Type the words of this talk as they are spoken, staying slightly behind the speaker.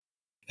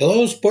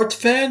Hello, sports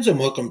fans, and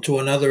welcome to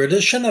another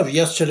edition of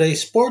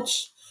Yesterday's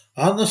Sports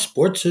on the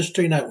Sports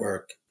History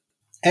Network.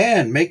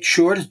 And make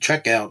sure to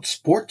check out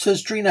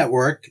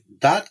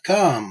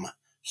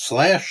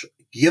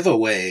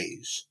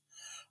sportshistorynetwork.com/giveaways.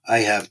 I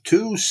have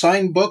two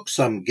signed books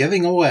I'm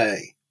giving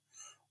away.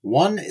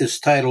 One is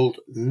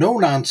titled No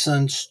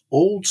Nonsense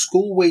Old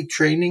School Weight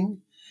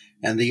Training,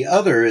 and the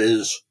other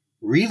is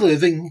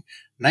Reliving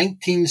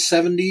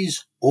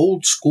 1970s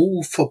Old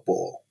School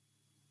Football.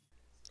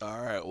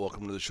 All right,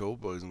 welcome to the show,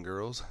 boys and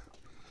girls.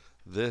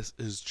 This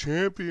is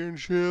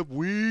championship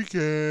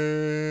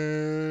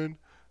weekend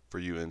for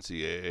you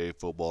NCAA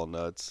football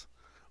nuts,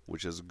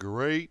 which is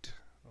great.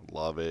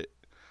 Love it.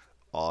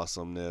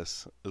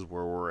 Awesomeness is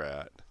where we're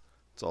at.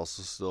 It's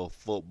also still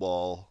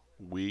football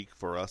week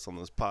for us on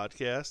this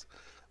podcast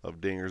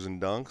of Dingers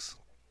and Dunks,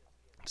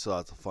 so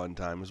that's a fun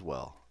time as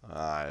well.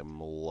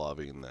 I'm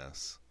loving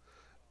this,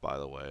 by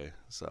the way.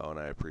 And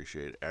I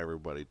appreciate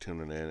everybody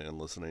tuning in and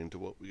listening to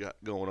what we got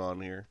going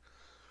on here.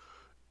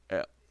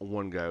 At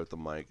One Guy with the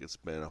Mic, it's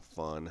been a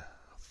fun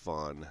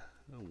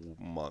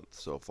month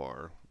so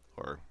far,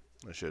 or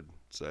I should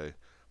say,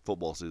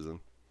 football season.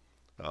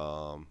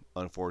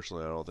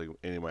 Unfortunately, I don't think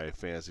any of my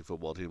fantasy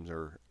football teams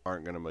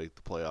aren't going to make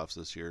the playoffs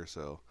this year,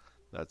 so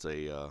that's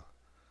a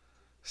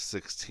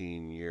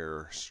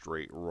 16-year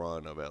straight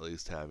run of at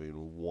least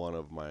having one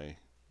of my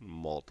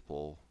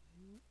multiple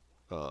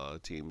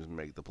teams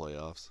make the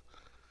playoffs.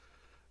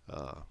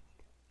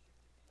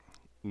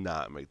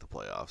 Not make the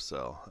playoffs,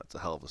 so that's a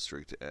hell of a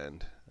streak to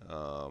end.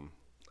 I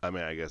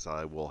guess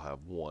I will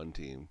have one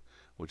team,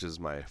 which is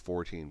my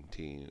four-team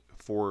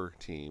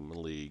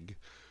league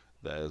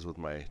that is with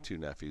my two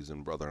nephews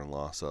and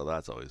brother-in-law, so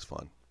that's always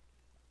fun.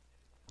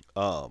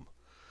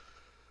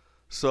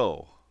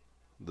 So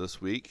this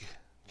week,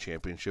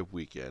 championship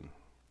weekend.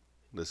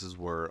 This is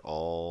where it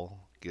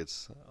all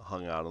gets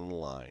hung out on the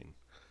line.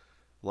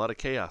 A lot of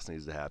chaos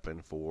needs to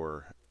happen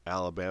for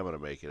Alabama to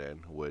make it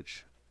in,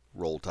 which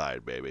roll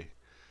tide, baby.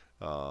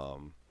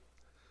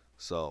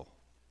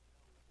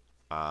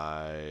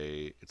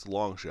 It's a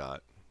long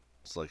shot.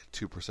 It's like a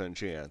 2%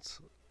 chance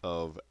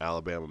of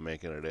Alabama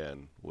making it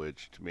in,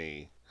 which to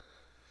me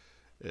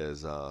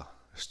is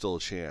still a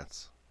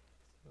chance.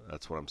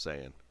 That's what I'm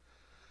saying.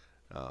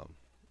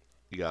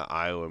 You got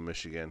Iowa and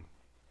Michigan,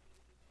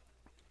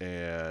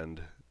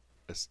 and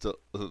it's still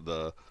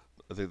I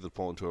think the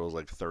polling total is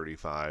like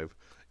 35.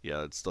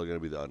 Yeah, it's still going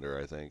to be the under,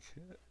 I think.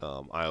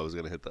 Iowa's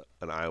going to hit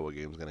an Iowa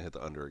game is going to hit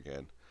the under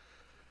again.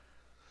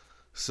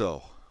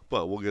 So,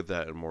 but we'll get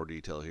that in more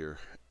detail here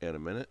in a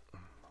minute.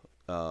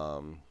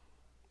 Also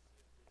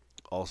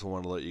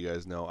want to let you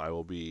guys know I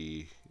will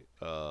be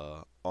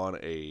on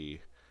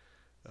a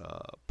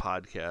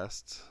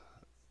podcast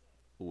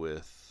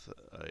with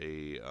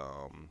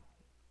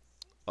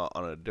on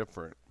a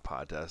different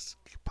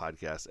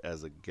podcast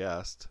as a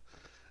guest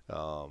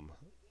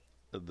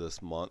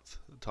this month,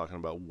 talking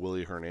about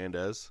Willie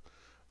Hernandez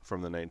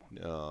from the night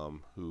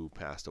who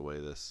passed away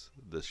this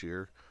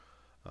year.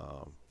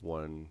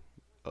 One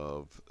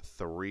of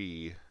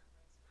three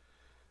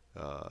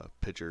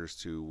pitchers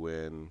to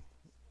win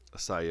a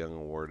Cy Young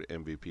Award,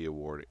 MVP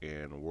Award,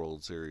 and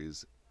World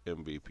Series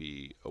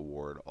MVP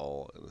Award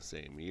all in the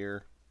same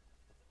year.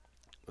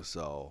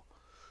 So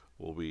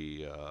we'll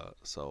be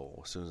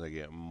so as soon as I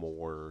get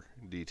more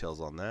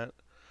details on that,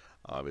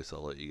 obviously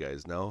I'll let you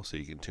guys know so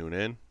you can tune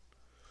in.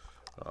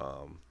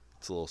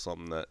 It's a little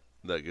something that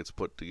gets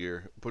put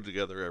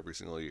together every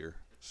single year,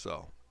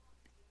 so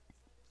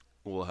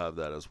we'll have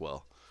that as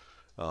well.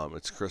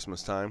 It's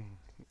Christmas time,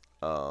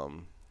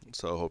 so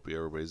I hope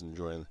everybody's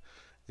enjoying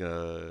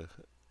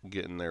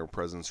getting their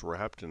presents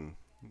wrapped, and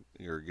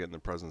you're getting the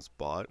presents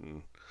bought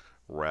and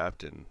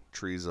wrapped and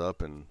trees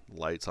up and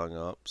lights hung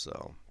up.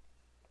 So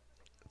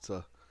it's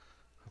a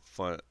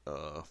fun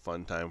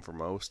time for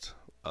most.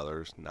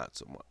 Others not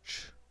so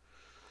much.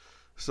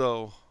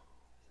 So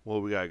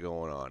what we got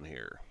going on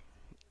here?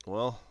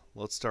 Well,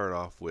 let's start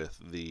off with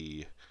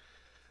the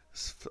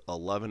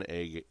 11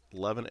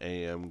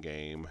 a.m.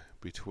 game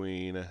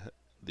between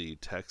the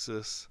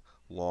Texas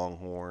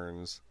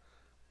Longhorns,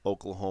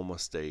 Oklahoma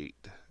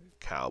State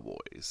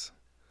Cowboys.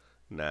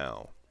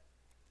 Now,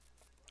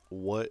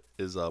 what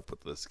is up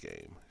with this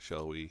game?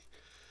 Shall we?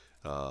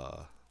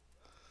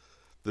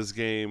 This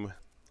game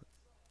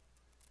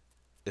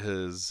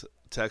is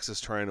Texas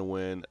trying to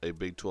win a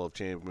Big 12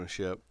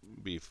 championship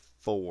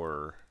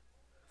before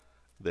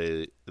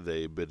they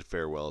bid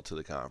farewell to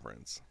the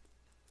conference.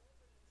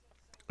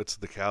 It's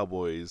the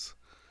Cowboys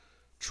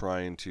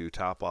trying to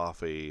top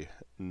off a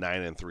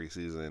 9-3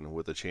 season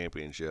with a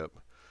championship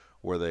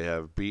where they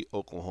have beat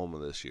Oklahoma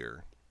this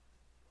year.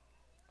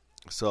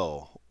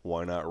 So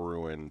why not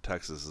ruin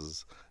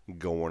Texas's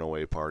going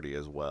away party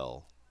as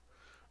well,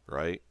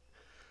 right?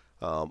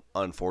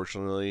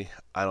 Unfortunately,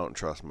 I don't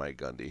trust Mike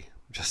Gundy.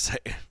 Just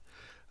saying.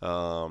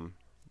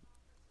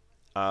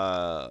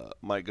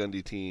 Mike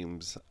Gundy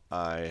teams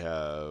I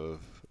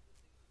have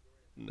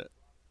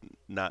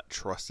not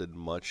trusted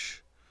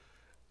much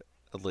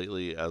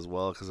lately as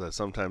well, because I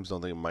sometimes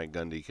don't think Mike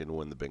Gundy can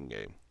win the big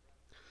game.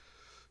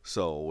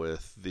 So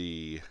with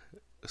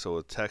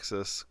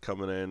Texas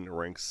coming in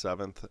ranked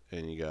 7th,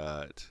 and you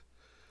got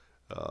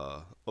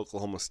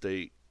Oklahoma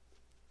State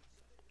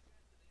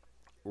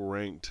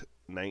ranked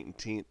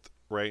 19th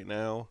right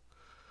now.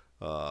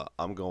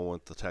 I'm going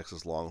with the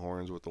Texas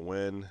Longhorns with the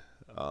win.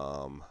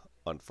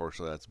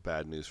 Unfortunately, that's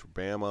bad news for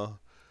Bama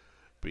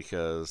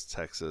because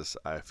Texas,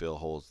 I feel,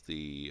 holds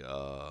the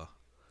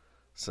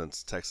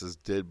since Texas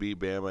did beat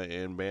Bama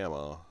in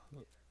Bama,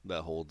 they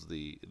hold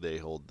the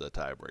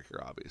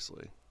tiebreaker,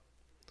 obviously.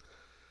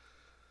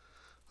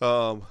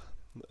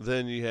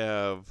 Then you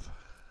have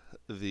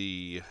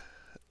the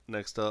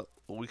next up.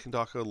 We can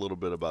talk a little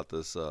bit about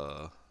this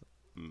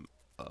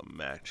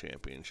MAC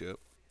championship.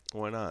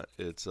 Why not?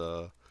 It's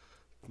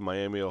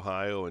Miami,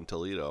 Ohio, and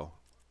Toledo.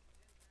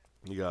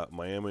 You got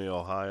Miami,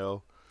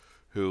 Ohio,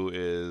 who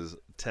is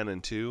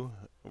 10-2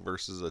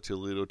 versus a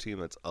Toledo team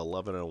that's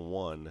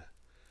 11-1,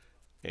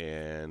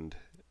 and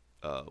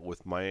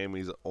with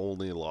Miami's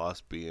only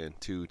loss being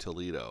to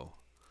Toledo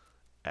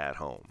at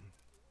home.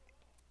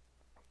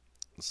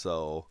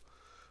 So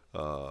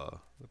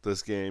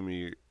this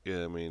game,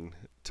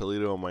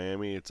 Toledo and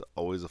Miami, it's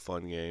always a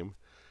fun game.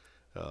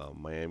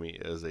 Miami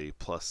is a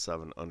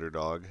 +7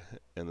 underdog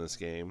in this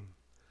game.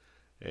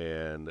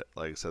 And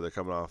like I said, they're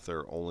coming off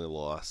their only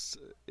loss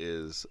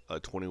is a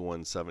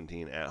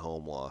 21-17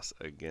 at-home loss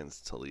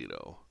against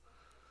Toledo.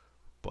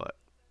 But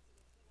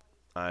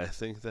I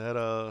think that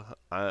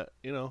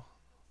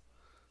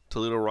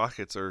Toledo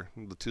Rockets are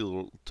the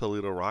two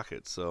Toledo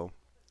Rockets, so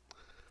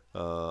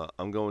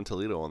I'm going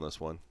Toledo on this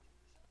one.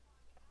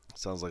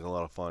 Sounds like a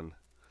lot of fun.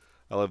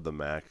 I love the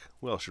MAC.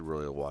 We all should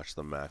really watch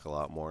the MAC a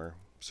lot more.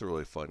 It's a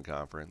really fun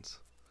conference.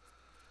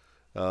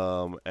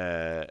 And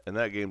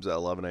that game's at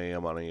 11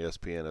 a.m. on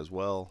ESPN as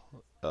well.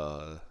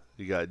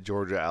 You got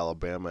Georgia,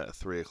 Alabama at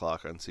 3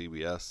 o'clock on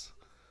CBS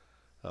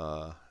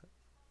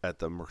at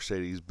the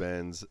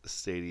Mercedes-Benz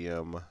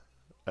Stadium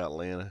in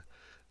Atlanta,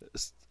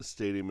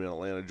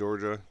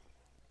 Georgia.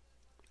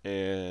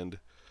 And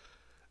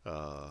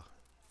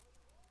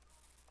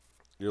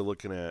you're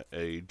looking at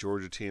a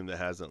Georgia team that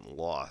hasn't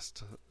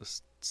lost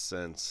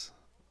since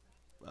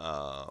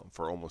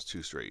for almost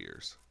 2 straight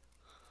years,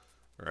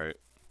 right?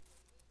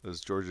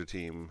 This Georgia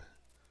team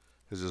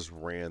has just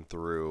ran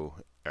through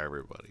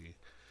everybody.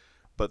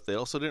 But they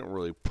also didn't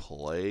really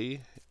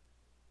play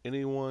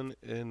anyone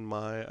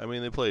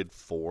they played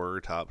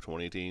 4 top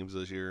 20 teams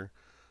this year.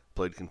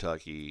 Played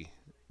Kentucky,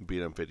 beat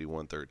them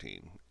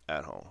 51-13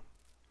 at home.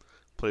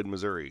 Played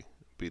Missouri,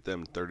 beat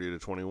them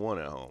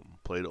 30-21 at home.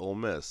 Played Ole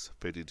Miss,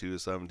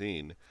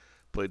 52-17.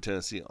 Played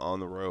Tennessee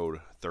on the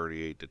road,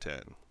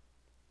 38-10.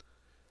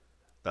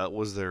 That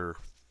was their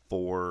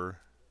 4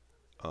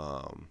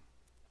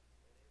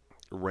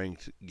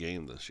 ranked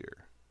game this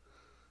year.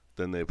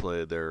 Then they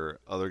played their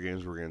other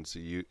games were against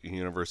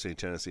University of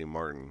Tennessee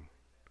Martin,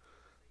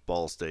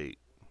 Ball State.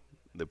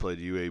 They played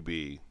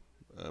UAB.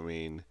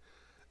 And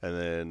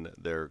then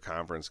their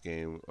conference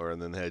game, and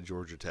then they had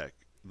Georgia Tech.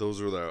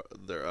 Those were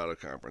their out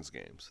of conference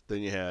games.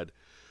 Then you had,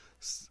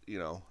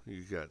 you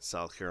got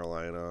South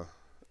Carolina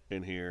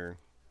in here,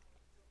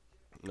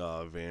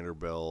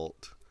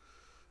 Vanderbilt,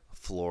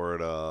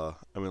 Florida.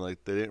 They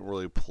didn't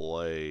really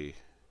play.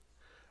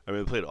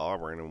 They played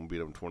Auburn and beat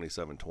them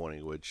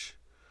 27-20, which,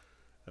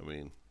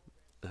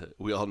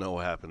 we all know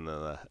what happened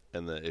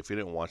in the if you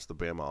didn't watch the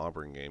Bama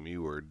Auburn game,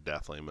 you were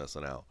definitely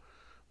missing out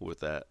with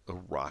that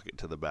rocket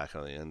to the back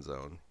of the end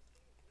zone.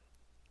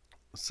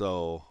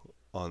 So,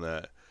 on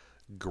that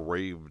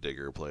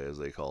gravedigger play, as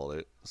they called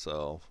it,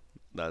 so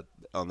that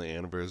on the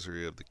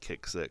anniversary of the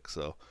kick 6,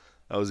 so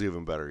that was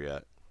even better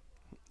yet.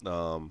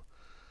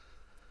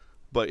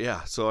 But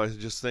yeah, so I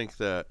just think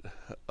that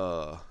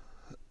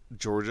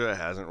Georgia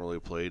hasn't really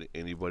played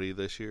anybody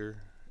this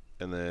year.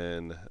 And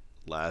then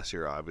last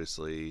year,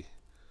 obviously,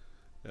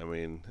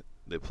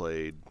 they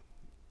played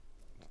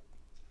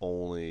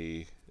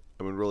only,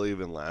 really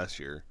even last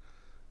year,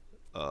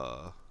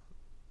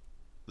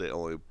 they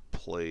only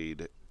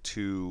played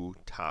 2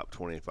 top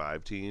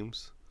 25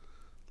 teams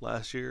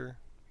last year.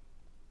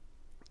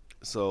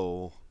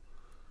 So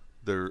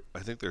I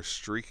think their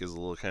streak is a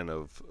little kind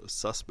of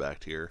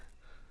suspect here,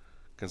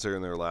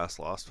 considering their last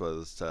loss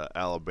was to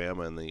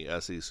Alabama in the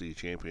SEC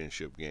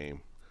championship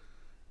game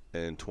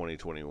in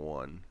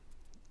 2021,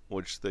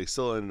 which they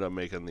still ended up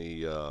making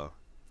the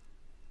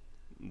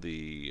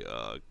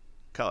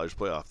college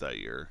playoff that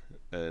year,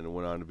 and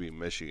went on to beat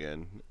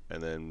Michigan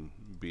and then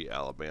beat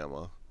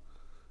Alabama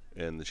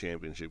in the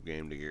championship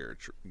game to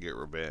get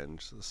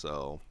revenge.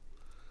 So,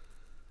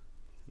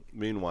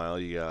 meanwhile,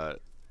 you got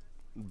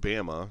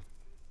Bama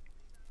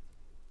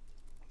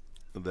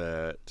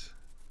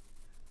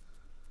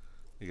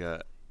you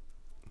got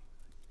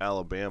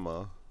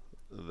Alabama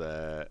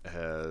that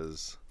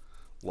has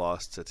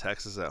lost to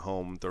Texas at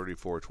home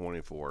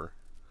 34-24.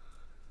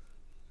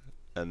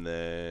 And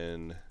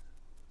then,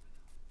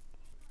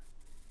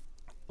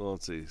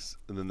 let's see.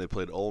 And then they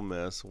played Ole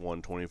Miss,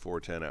 won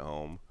 24-10 at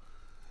home.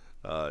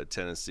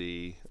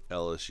 Tennessee,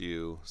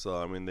 LSU.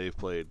 So, they've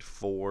played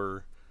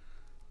 4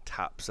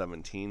 top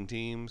 17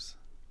 teams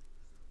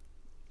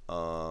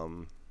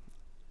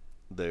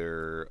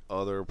Their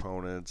other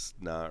opponents,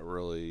 not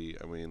really.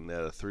 I mean, they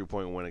had a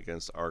 3-point win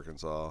against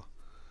Arkansas.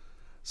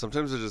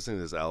 Sometimes I just think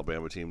this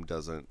Alabama team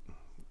doesn't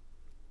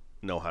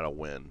know how to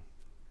win,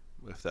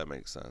 if that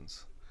makes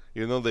sense.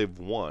 Even though they've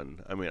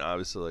won, I mean,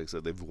 obviously, like I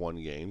said, they've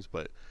won games,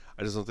 but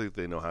I just don't think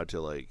they know how to,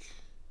 like,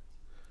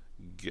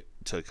 get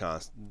to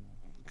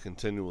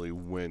continually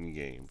win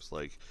games.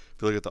 Like,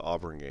 if you look at the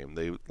Auburn game,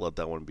 they let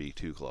that one be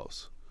too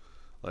close.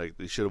 Like,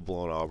 they should have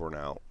blown Auburn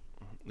out.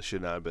 It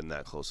should not have been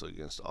that close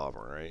against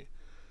Auburn, right?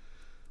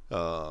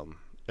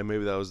 And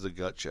maybe that was the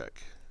gut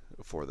check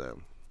for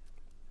them.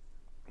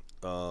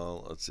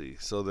 Let's see.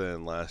 So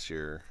then last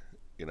year,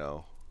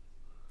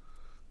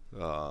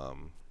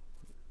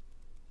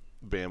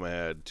 Bama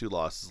had 2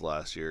 losses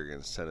last year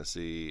against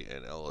Tennessee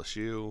and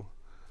LSU.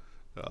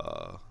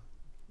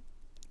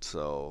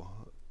 So,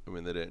 I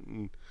mean, they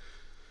didn't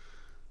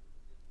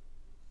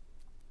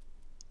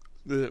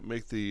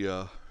make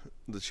the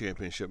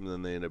championship, and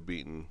then they ended up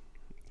beating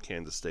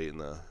Kansas State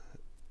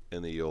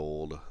in the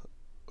old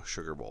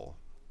Sugar Bowl.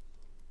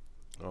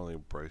 I don't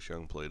think Bryce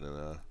Young played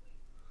in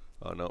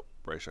no,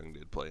 Bryce Young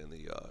did play in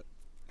the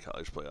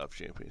college playoff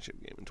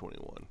championship game in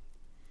 21.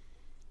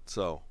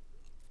 So,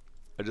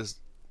 I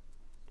just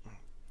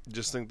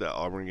think that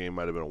Auburn game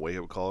might have been a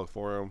wake-up call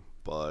for him,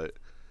 but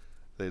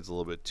I think it's a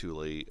little bit too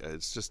late.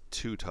 It's just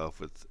too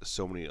tough with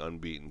so many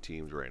unbeaten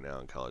teams right now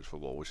in college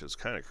football, which is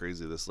kind of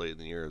crazy this late in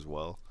the year as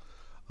well.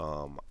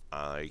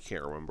 I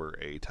can't remember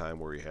a time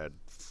where he had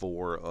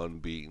 4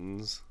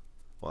 unbeatens.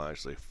 Well,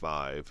 actually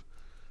 5,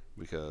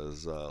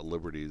 because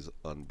Liberty's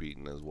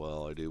unbeaten as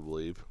well, I do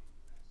believe.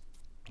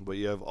 But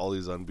you have all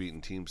these unbeaten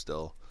teams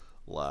still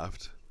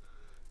left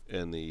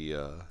in the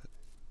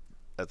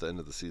at the end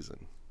of the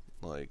season.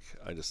 Like,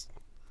 I just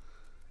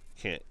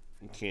can't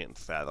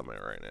fathom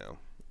it right now.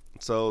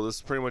 So this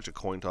is pretty much a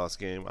coin toss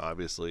game,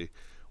 obviously,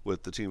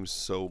 with the teams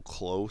so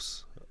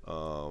close.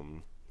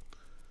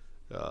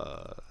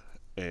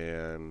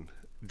 And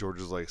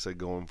Georgia's, like I said,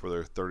 going for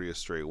their 30th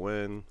straight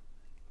win.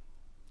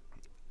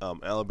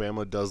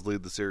 Alabama does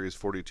lead the series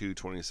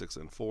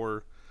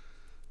 42-26-4.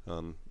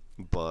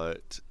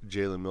 But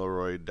Jalen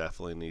Milroy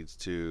definitely needs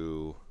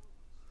to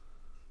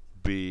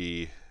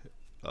be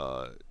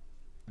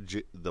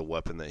the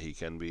weapon that he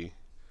can be.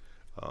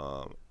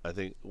 I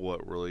think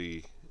what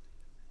really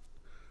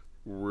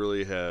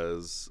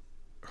has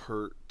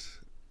hurt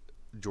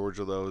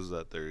Georgia, though, is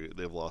that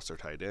they've lost their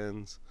tight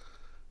ends.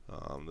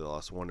 They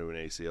lost one to an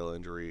ACL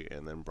injury,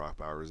 and then Brock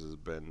Bowers has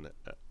been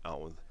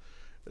out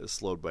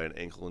slowed by an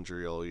ankle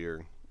injury all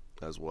year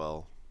as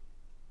well.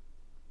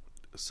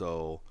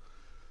 So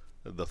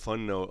the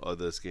fun note of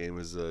this game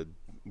is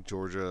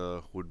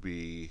Georgia would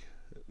be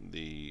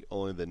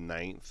only the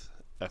 9th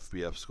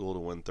FBS school to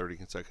win 30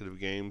 consecutive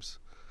games.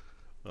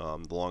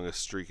 The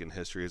longest streak in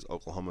history is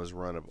Oklahoma's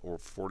run of over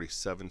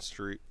 47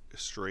 straight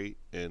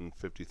in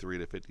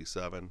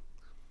 53-57.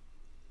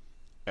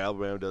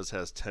 Alabama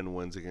has 10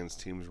 wins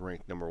against teams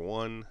ranked number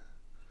 1,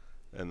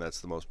 and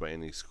that's the most by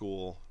any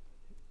school.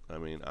 I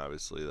mean,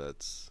 obviously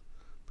that's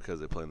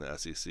because they play in the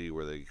SEC,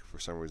 where for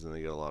some reason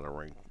they get a lot of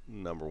ranked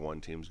number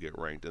 1 teams get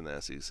ranked in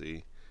the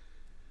SEC.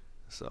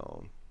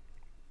 So,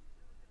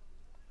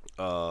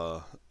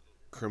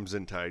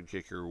 Crimson Tide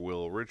kicker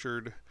Will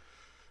Richard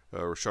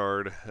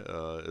Richard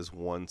is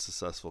one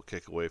successful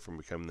kick away from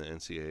becoming the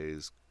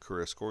NCAA's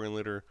career scoring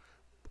leader,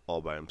 all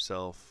by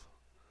himself.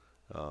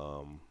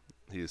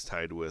 He is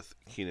tied with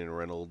Keenan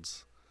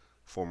Reynolds,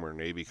 former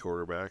Navy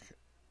quarterback,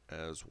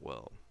 as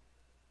well.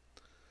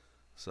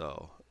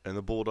 So, and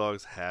the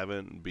Bulldogs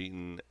haven't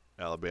beaten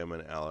Alabama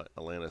and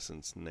Atlanta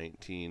since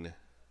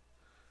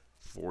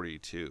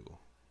 1942.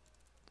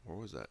 Where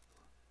was that?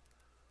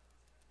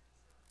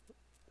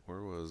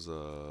 Where was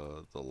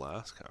the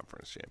last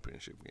conference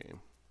championship game?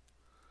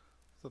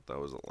 I thought that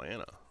was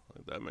Atlanta.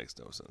 Like, that makes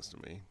no sense to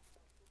me.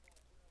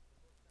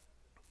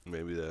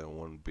 Maybe that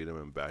one beat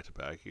them in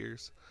back-to-back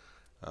years.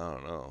 I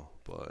don't know,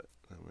 but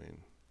I mean,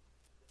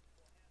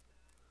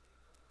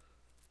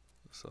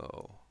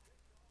 so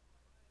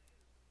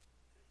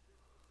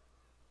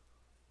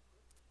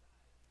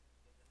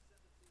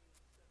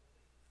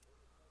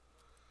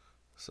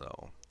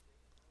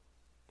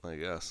I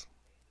guess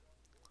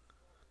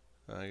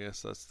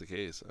that's the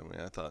case. I mean,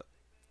 I thought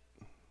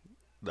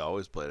they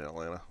always played in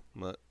Atlanta,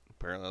 but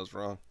apparently I was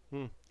wrong.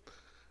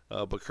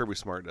 But Kirby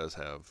Smart does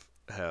have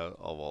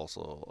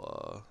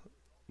also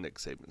Nick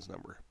Saban's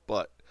number,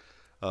 but.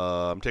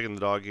 I'm taking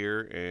the dog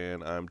here,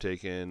 and I'm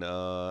taking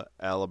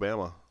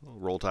Alabama.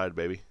 Roll Tide,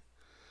 baby.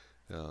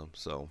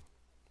 So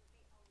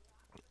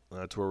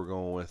that's where we're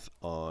going with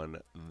on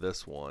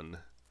this one.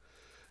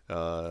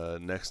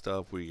 Next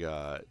up, we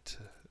got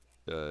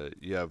you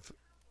got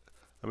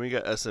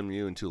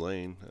SMU and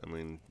Tulane. I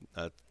mean,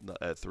 at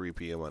 3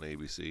 p.m. on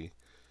ABC.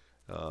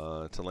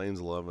 Tulane's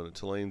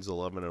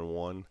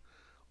 11-1.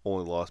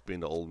 Only loss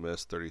being to Ole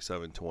Miss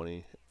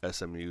 37-20.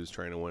 SMU's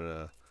trying to win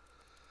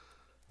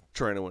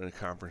a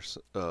conference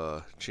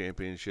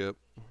championship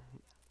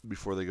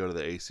before they go to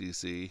the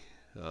ACC,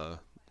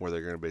 where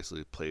they're going to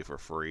basically play for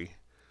free.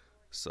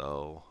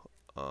 So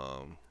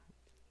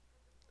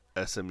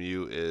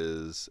SMU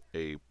is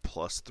a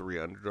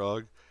 +3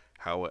 underdog.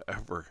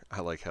 However,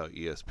 I like how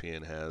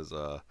ESPN has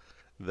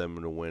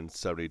them to win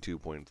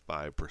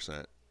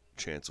 72.5%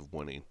 chance of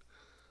winning.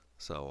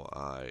 So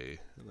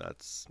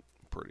that's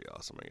pretty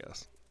awesome, I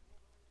guess.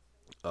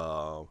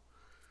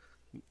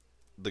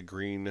 The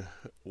Green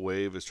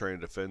Wave is trying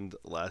to defend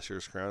last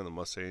year's crown. The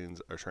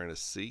Mustangs are trying to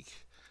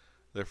seek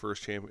their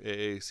first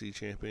AAC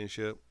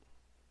championship.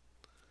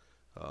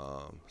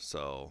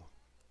 So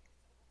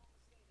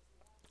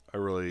I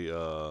really,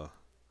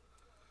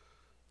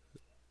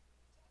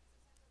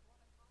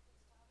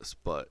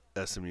 but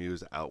SMU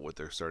is out with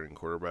their starting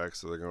quarterback,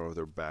 so they're going with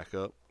their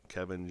backup,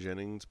 Kevin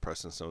Jennings.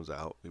 Preston Stone's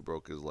out. He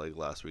broke his leg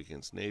last week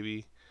against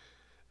Navy.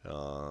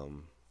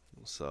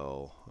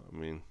 So, I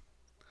mean,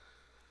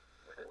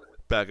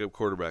 backup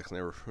quarterbacks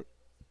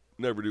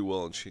never do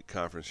well in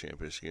conference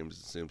championship games,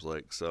 it seems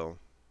like. So,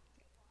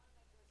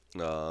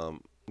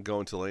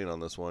 going to Lane on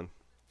this one.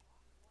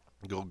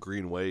 Go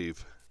Green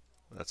Wave.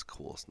 That's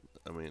cool.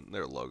 I mean,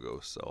 their logo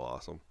is so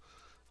awesome.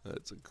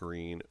 It's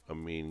a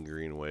mean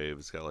green wave.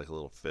 It's got like a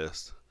little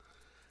fist,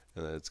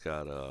 and then it's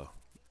got a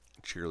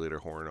cheerleader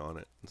horn on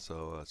it.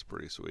 So that's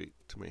pretty sweet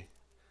to me.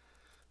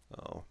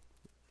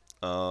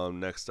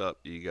 Next up,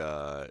 you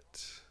got.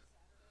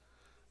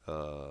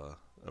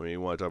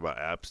 You want to talk about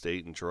App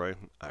State and Troy?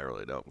 I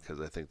really don't, because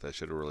I think that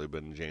should have really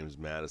been James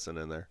Madison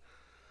in there.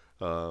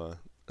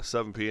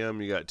 7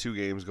 p.m. You got two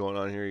games going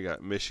on here. You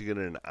got Michigan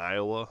and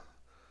Iowa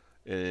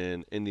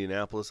in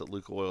Indianapolis at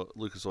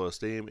Lucas Oil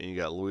Stadium, and you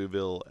got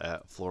Louisville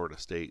at Florida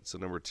State. So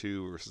number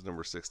 2 versus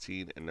number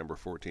 16, and number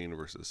 14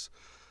 versus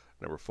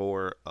number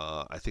 4.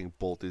 I think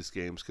both these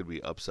games could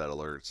be upset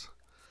alerts.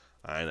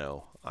 I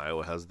know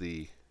Iowa has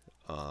the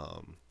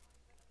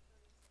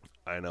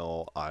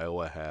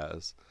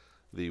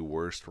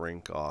worst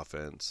rank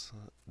offense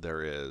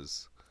there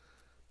is,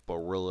 but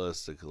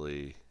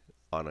realistically,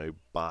 on a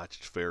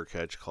botched fair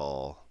catch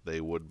call, they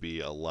would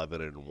be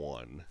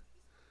 11-1.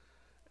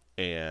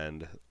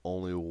 And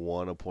only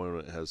one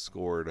opponent has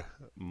scored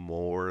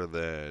more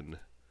than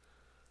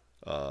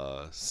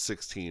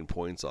 16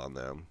 points on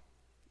them.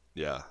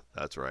 Yeah,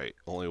 that's right.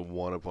 Only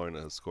one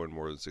opponent has scored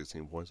more than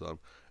 16 points on them,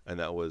 and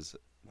that was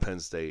Penn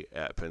State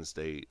at Penn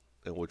State,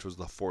 which was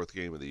the 4th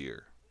game of the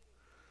year.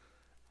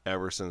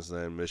 Ever since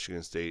then,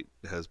 Michigan State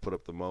has put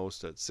up the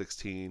most at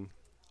 16,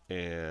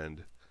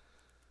 and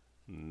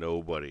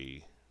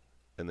nobody.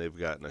 And they've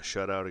gotten a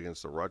shutout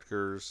against the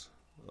Rutgers.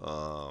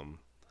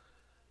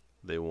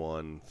 They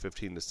won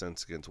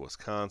 15-6 against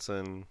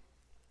Wisconsin,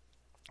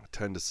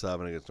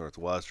 10-7 against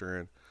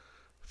Northwestern,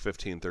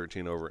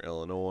 15-13 over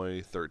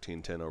Illinois,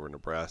 13-10 over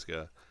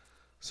Nebraska.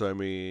 So, I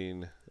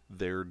mean,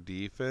 their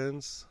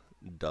defense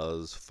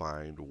does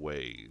find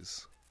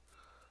ways,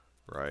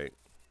 right?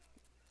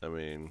 I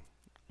mean,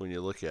 when you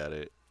look at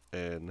it,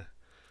 and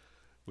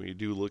when you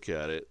do look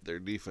at it, their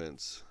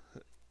defense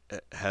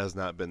has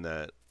not been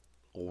that,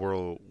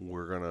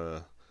 we're going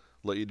to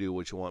let you do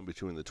what you want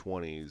between the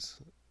 20s,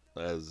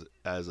 as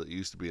it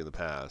used to be in the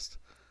past,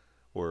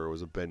 where it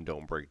was a bend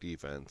don't break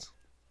defense.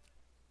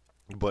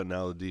 But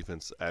now the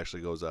defense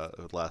actually goes out.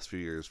 The last few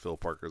years, Phil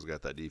Parker's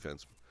got that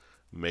defense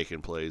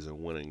making plays and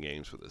winning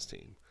games for this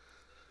team.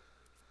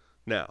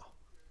 Now,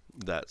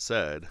 that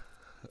said,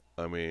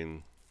 I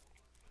mean,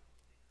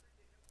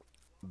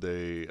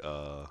 they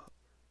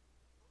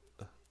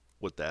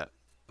with that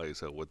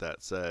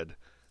said,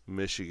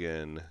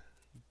 Michigan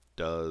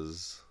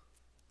does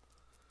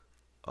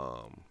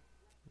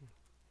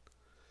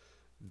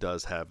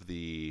have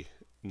the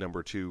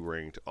number 2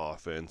 ranked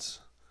offense,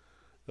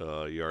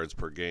 yards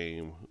per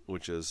game,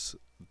 which is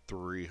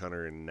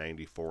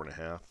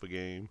 394.5 a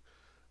game,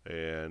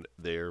 and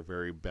they are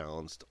very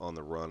balanced on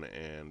the run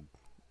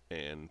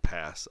and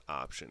pass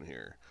option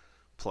here.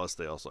 Plus,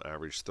 they also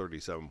average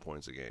 37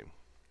 points a game.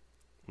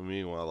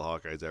 Meanwhile, the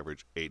Hawkeyes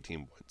average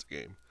 18 points a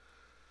game.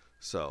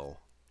 So,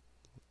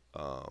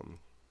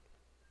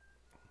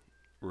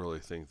 really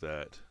think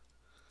that.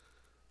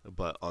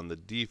 But on the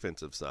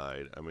defensive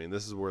side, I mean,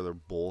 this is where they're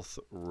both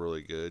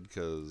really good,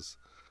 because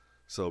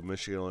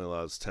Michigan only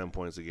allows 10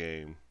 points a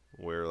game,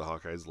 where the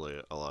Hawkeyes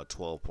allow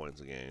 12 points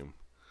a game.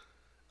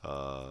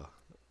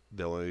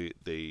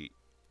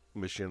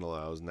 Michigan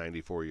allows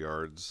 94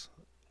 yards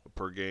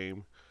per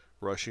game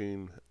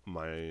rushing.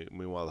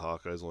 Meanwhile, the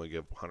Hawkeyes only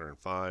give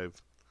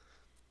 105.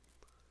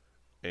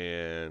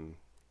 And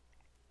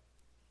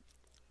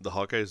the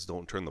Hawkeyes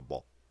don't turn the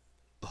ball.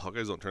 The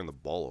Hawkeyes don't turn the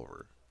ball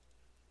over.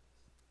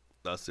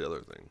 That's the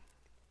other thing.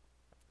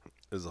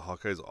 Is the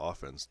Hawkeyes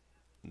offense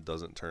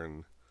doesn't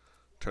turn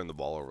the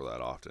ball over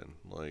that often.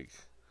 Like,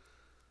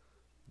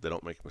 they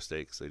don't make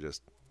mistakes. They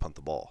just punt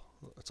the ball.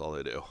 That's all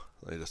they do.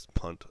 They just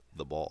punt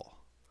the ball.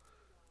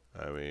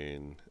 I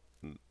mean,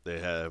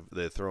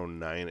 they've thrown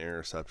 9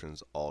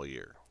 interceptions all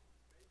year.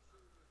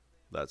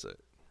 That's it.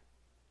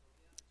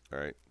 All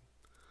right.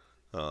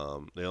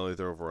 They only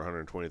throw for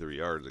 123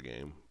 yards a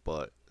game,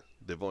 but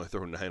they've only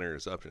thrown 9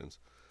 interceptions.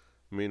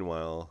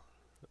 Meanwhile,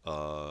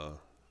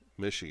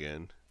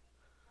 Michigan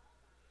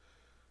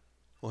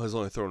has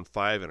only thrown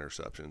 5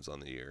 interceptions on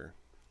the year.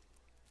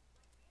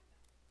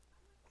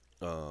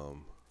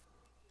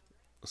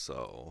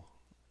 So,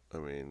 I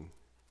mean,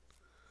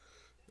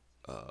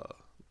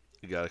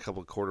 you got a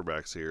couple of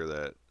quarterbacks here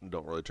that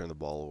don't really turn the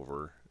ball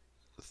over.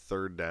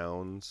 Third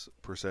downs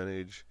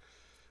percentage,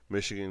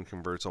 Michigan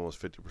converts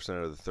almost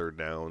 50% of the third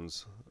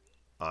downs.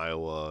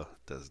 Iowa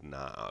does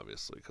not,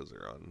 obviously, because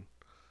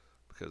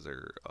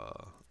their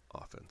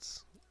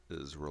offense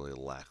is really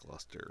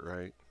lackluster,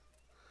 right?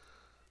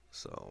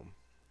 So,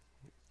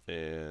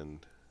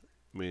 and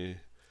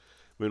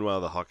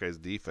meanwhile, the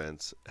Hawkeyes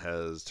defense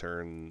has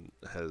 10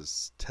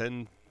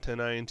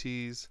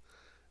 INTs,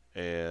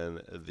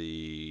 and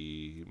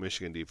the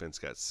Michigan defense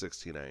got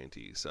 16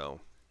 INTs.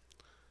 So,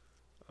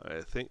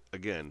 I think,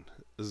 again,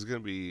 this is going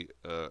to be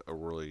a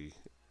really,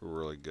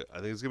 really good. I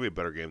think it's going to be a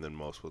better game than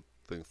most would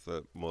think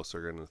that most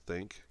are going to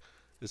think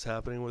is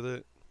happening with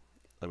it.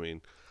 I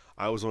mean,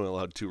 I was only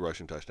allowed 2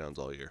 rushing touchdowns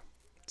all year.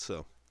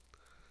 So,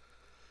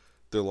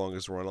 their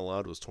longest run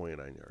allowed was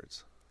 29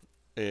 yards.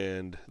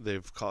 And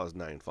they've caused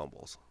 9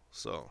 fumbles.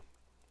 So,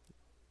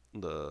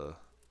 the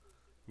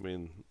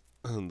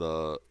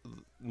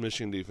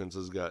Michigan defense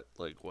has got,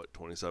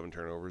 27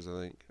 turnovers, I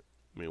think.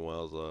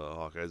 Meanwhile, the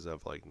Hawkeyes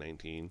have,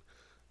 19.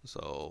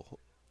 So,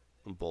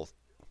 both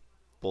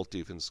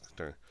defenses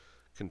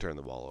can turn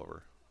the ball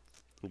over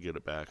and get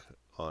it back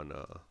on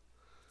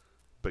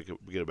get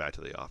it back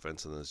to the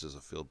offense, and then it's just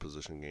a field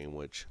position game,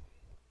 which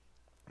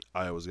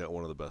Iowa's got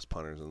one of the best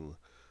punters in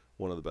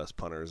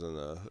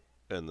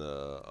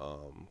the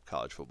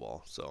college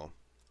football. So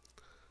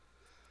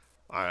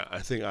I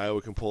think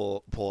Iowa can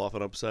pull off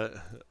an upset,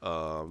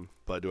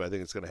 but do I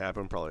think it's going to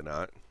happen? Probably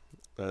not.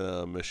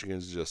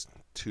 Michigan's just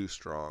too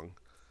strong.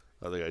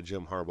 They got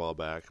Jim Harbaugh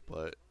back,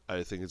 but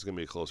I think it's going to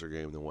be a closer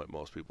game than what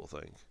most people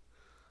think.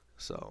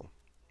 So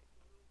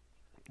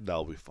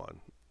that'll be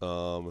fun.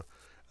 And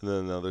then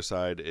on the other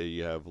side,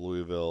 you have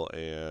Louisville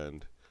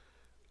and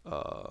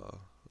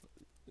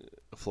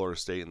Florida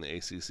State in the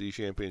ACC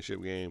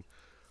championship game.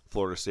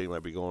 Florida State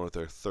might be going with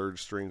their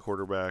third-string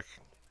quarterback,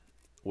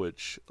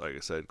 which, like I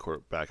said,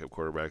 backup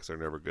quarterbacks are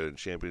never good in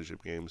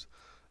championship games.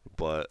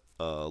 But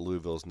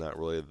Louisville's not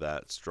really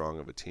that strong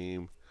of a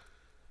team.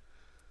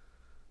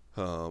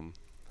 You're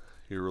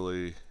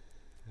really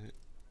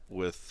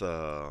with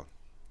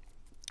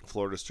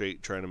Florida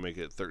State trying to make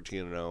it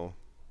 13-0,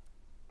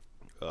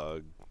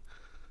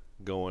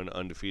 going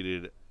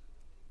undefeated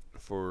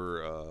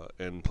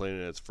and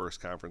playing in its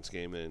first conference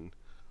game in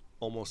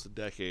almost a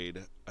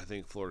decade. I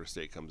think Florida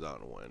State comes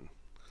out and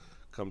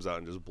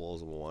just blows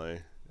them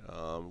away.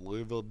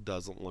 Louisville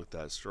doesn't look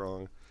that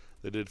strong.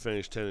 They did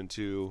finish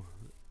 10-2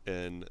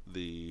 in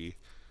the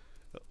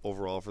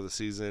overall for the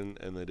season,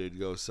 and they did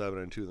go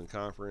 7-2 in the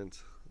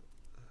conference,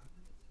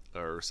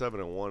 or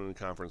 7-1 in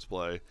conference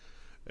play,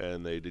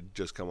 and they did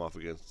just come off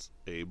against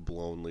a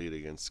blown lead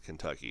against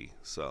Kentucky.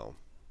 So,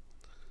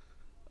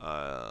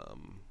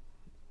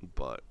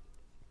 but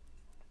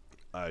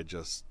I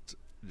just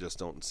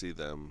don't see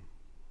them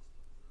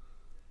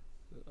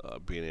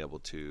being able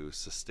to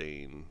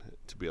sustain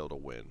to be able to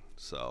win.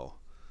 So,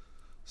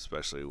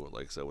 especially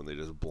like I said, when they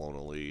just blown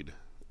a lead,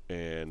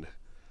 and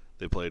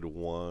they played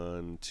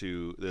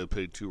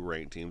two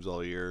ranked teams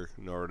all year,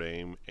 Notre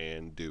Dame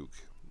and Duke.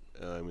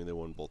 They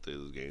won both of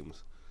those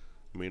games.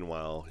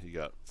 Meanwhile, you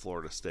got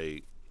Florida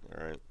State,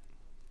 all right?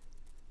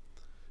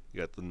 You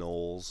got the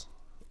Noles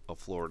of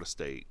Florida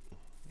State,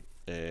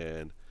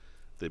 and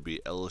they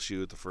beat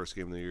LSU at the first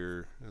game of the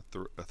year,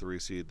 a 3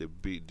 seed. They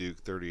beat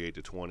Duke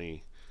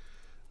 38-20.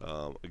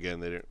 Again,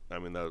 they didn't.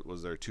 That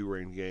was their 2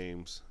 ranked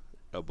games,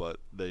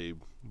 but they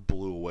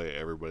blew away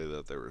everybody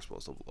that they were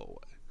supposed to blow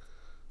away.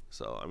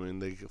 So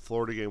the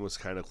Florida game was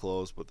kind of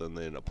close, but then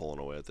they ended up pulling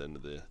away at the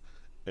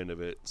end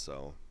of it.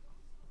 So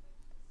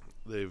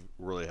they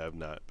really have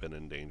not been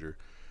in danger,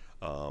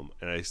 and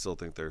I still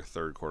think their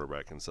third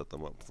quarterback can set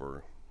them up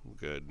for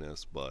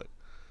goodness. But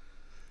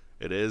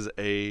it is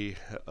a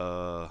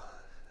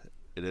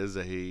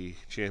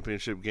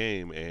championship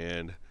game,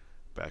 and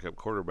backup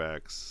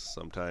quarterbacks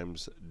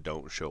sometimes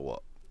don't show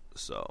up.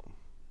 So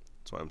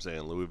that's why I'm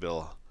saying,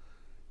 Louisville,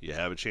 you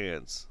have a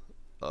chance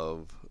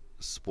of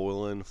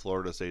spoiling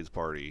Florida State's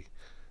party,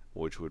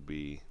 which would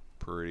be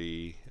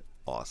pretty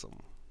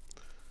awesome.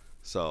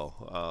 So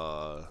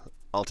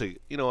I'll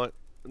take,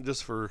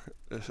 just for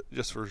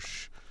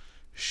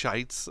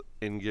shites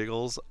and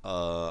giggles,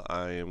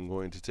 I am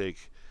going to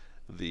take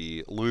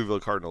the Louisville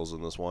Cardinals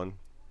in this one,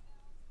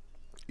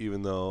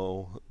 even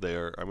though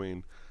they're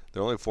only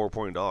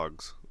 4-point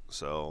dogs.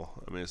 So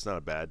it's not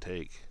a bad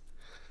take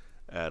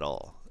at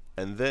all.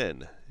 And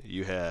then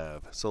you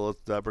have,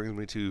 that brings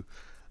me to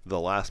the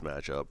last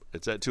matchup.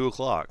 It's at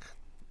 2:00,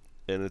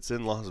 and it's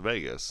in Las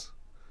Vegas,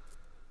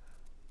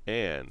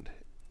 and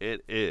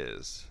it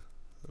is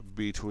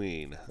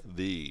between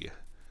the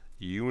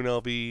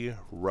UNLV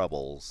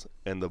Rebels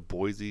and the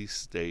Boise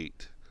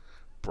State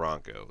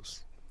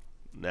Broncos.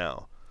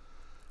 Now,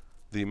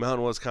 the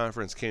Mountain West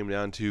Conference came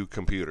down to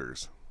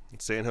computers.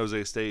 San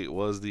Jose State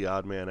was the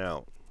odd man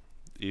out,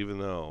 even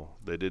though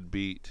they did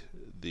beat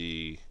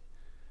the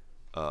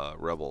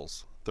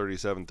Rebels.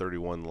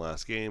 37-31 the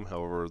last game.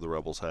 However, the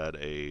Rebels had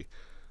a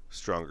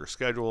stronger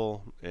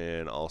schedule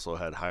and also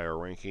had higher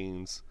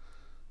rankings.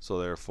 So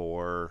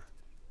therefore,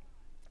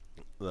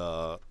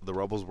 the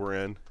Rebels were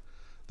in.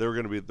 The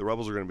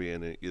Rebels were going to be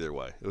in it either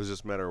way. It was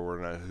just a matter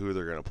of who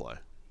they're going to play.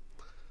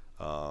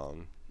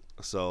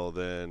 So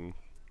then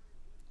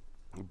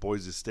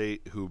Boise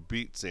State, who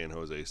beat San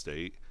Jose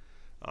State,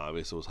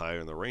 obviously was higher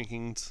in the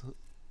rankings.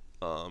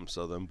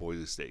 So then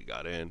Boise State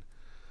got in.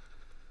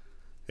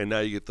 And now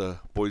you get the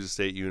Boise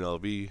State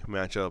UNLV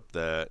matchup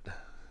that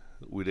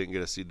we didn't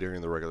get to see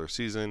during the regular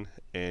season,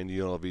 and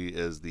UNLV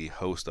is the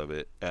host of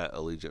it at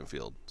Allegiant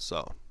Field.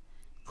 So,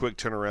 quick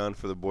turnaround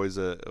for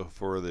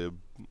the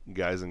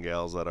guys and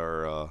gals that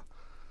are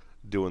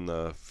doing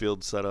the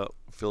field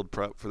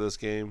prep for this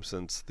game,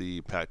 since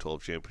the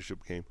Pac-12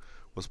 championship game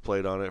was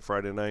played on it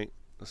Friday night.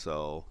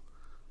 So,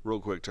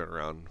 real quick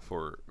turnaround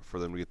for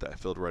them to get that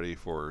field ready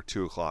for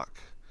 2 o'clock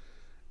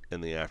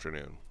in the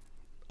afternoon.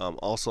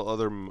 Also,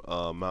 other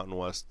Mountain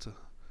West.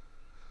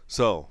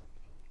 So,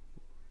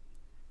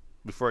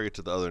 before I get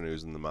to the other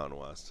news in the Mountain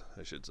West,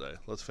 I should say,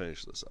 let's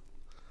finish this up.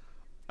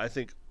 I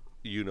think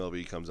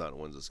UNLV comes out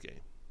and wins this game.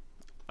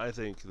 I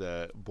think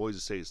that Boise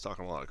State is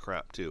talking a lot of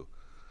crap, too,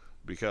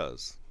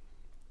 because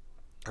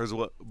here's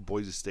what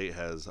Boise State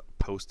has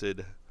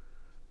posted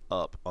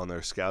up on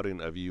their scouting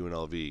of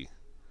UNLV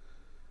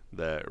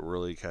that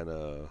really kind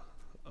of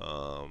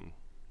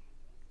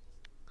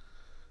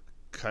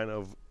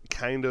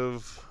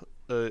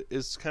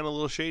is kind of a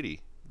little shady.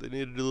 They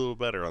need to do a little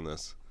better on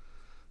this.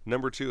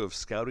 Number 2 of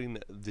scouting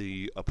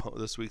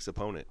this week's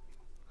opponent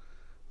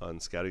on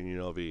scouting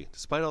UNLV.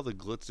 Despite all the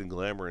glitz and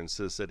glamour in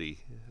Sin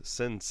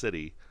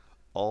City,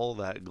 all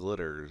that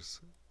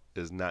glitters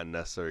is not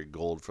necessarily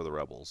gold for the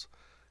Rebels.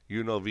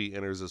 UNLV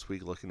enters this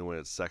week looking to win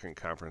its second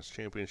conference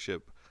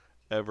championship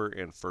ever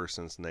and first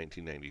since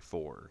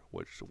 1994,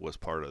 which was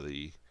part of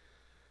the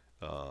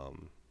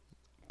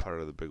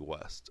Big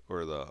West,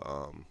 or the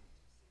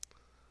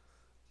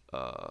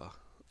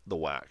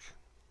WAC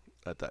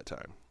at that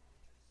time.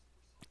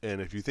 And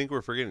if you think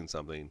we're forgetting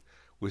something,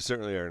 we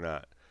certainly are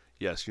not.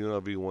 Yes,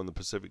 UNLV won the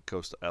Pacific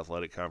Coast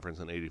Athletic Conference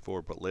in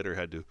 '84, but later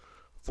had to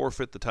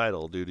forfeit the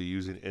title due to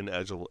using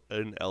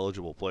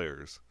ineligible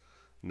players.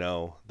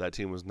 No, that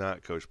team was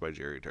not coached by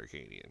Jerry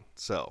Tarkanian.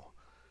 So,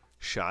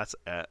 shots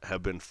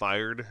have been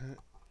fired.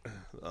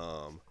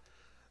 That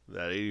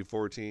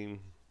 '84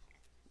 team,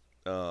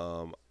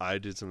 I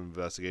did some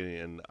investigating,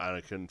 and I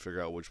couldn't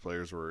figure out which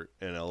players were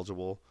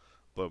ineligible.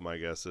 But my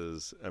guess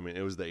is,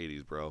 it was the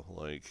 '80s, bro.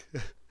 Like,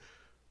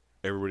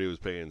 everybody was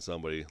paying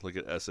somebody. Look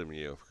at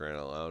SMU, for crying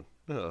out loud.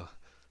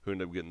 Who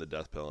ended up getting the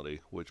death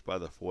penalty, which, by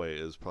the way,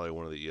 is probably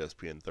one of the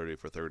ESPN 30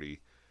 for 30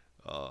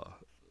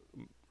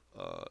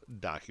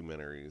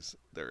 documentaries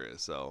there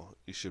is. So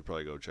you should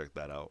probably go check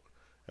that out,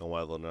 and why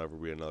there'll never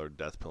be another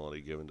death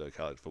penalty given to a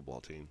college football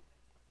team.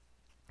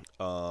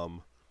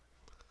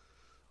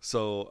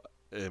 So,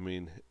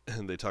 and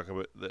they talk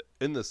about that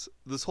in this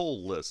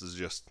whole list is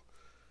just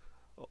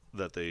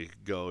that they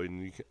go,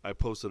 and I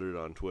posted it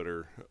on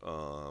Twitter,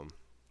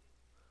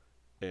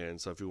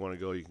 and so if you want to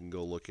go, you can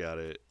go look at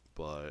it,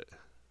 but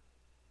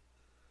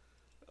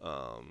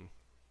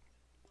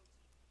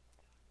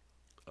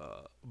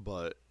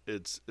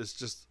it's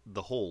just,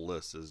 the whole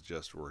list is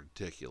just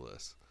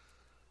ridiculous.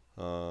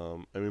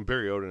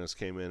 Barry Odin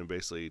came in and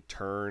basically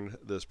turned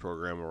this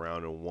program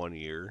around in 1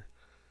 year,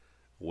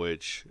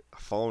 which,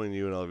 following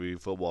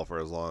UNLV football for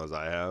as long as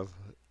I have,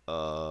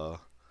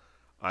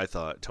 I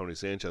thought Tony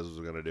Sanchez was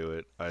going to do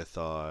it. I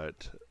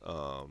thought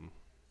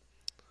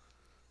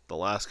the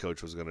last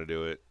coach was going to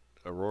do it,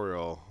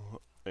 Arroyo,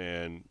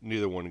 and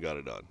neither one got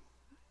it done.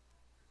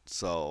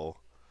 So,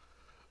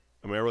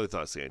 I really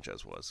thought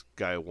Sanchez was.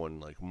 Guy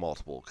won like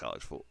multiple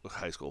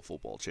high school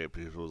football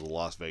championships. Was a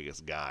Las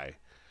Vegas guy,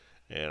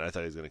 and I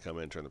thought he was going to come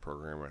in and turn the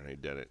program around, and he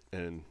didn't.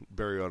 And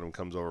Barry Odom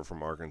comes over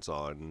from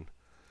Arkansas and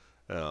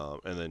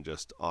then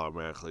just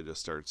automatically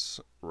just starts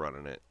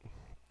running it.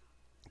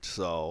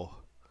 So,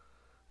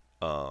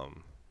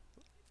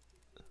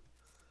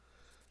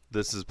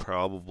 this is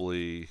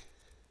probably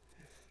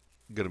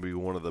going to be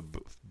one of the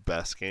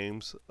best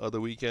games of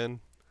the weekend.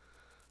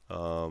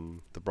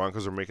 The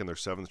Broncos are making their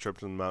 7th trip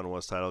to the Mountain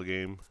West title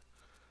game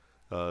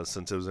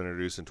since it was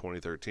introduced in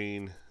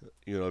 2013.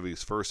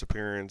 UNLV's first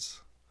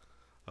appearance.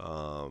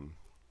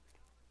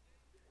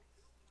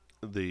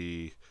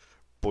 The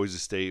Boise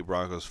State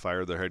Broncos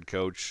fired their head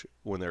coach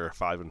when they were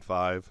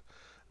 5-5.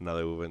 Now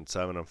they move in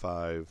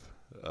 7-5.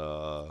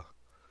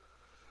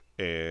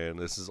 And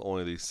this is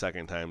only the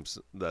second time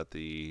that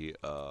the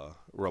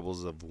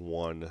Rebels have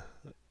won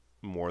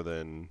more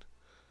than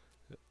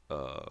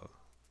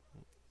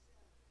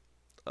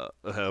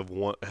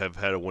have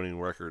had a winning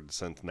record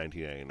since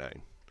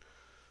 1999.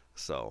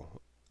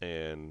 So,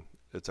 and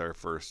it's our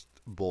first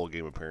bowl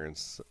game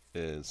appearance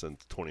since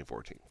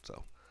 2014.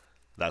 So,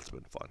 that's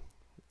been fun.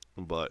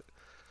 But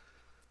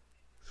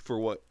for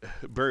what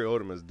Barry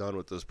Odom has done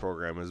with this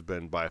program has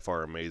been by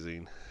far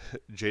amazing.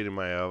 Jaden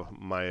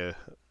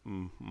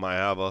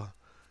Maiava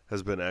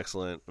has been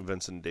excellent.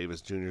 Vincent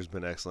Davis Jr. has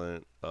been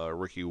excellent.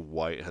 Ricky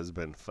White has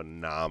been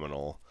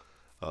phenomenal.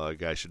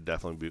 Guy should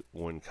definitely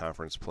win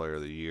Conference Player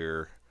of the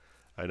Year.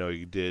 I know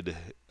he did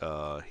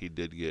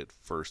get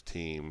first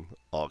team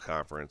all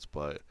conference,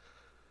 but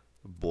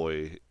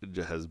boy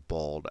has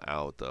balled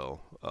out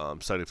though.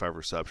 75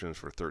 receptions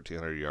for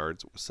 1,300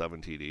 yards,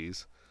 7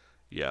 TDs.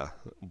 Yeah,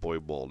 boy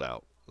balled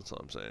out. That's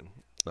all I'm saying.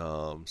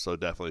 So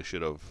definitely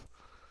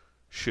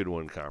should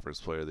win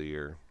Conference Player of the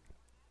Year.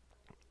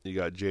 You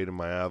got Jaden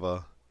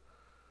Maiava.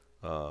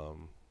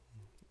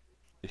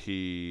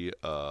 He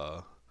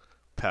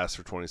passed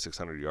for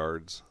 2,600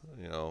 yards.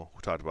 We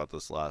talked about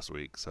this last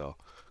week. So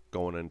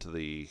going into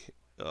the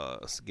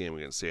game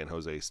against San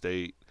Jose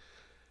State,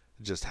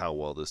 just how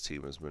well this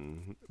team has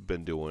been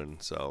doing.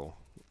 So,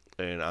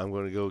 and I'm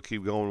going to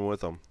keep going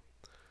with them.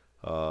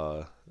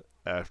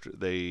 After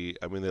they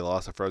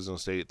lost to Fresno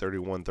State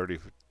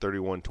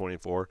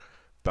 31-24,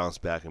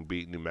 bounced back and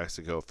beat New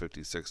Mexico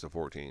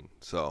 56-14.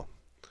 So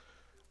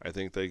I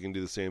think they can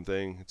do the same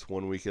thing. It's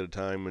 1 week at a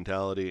time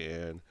mentality,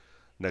 and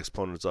next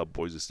opponent's up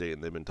Boise State,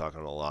 and they've been talking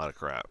a lot of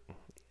crap.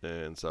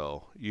 And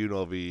so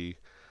UNLV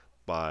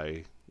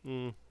by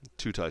 2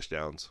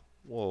 touchdowns.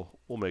 We'll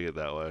make it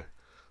that way.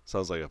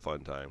 Sounds like a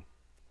fun time.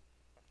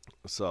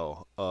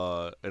 So,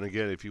 and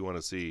again, if you want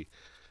to see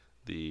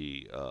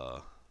the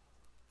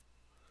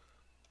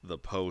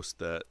post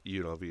that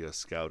UNLV has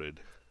scouted,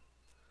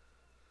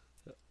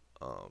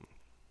 go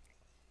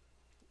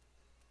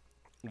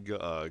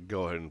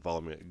ahead and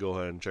follow me. Go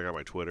ahead and check out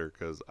my Twitter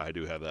because I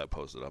do have that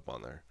posted up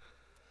on there.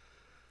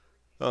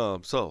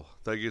 So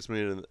that gets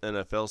me to the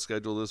NFL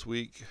schedule this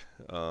week.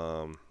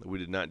 We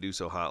did not do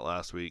so hot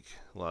last week.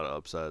 A lot of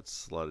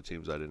upsets. A lot of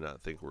teams I did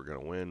not think were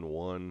going to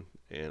won.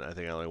 And I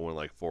think I only won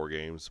like 4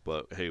 games.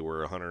 But hey,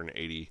 we're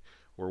 180.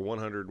 We're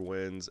 100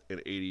 wins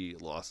and 80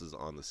 losses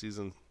on the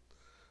season.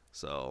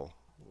 So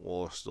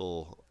we're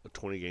still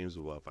 20 games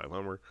above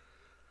 500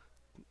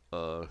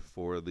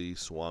 for the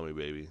Swami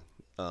baby.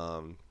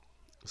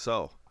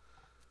 So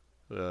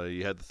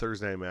you had the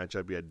Thursday night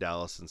matchup. You had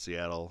Dallas and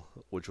Seattle,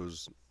 which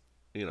was,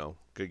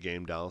 good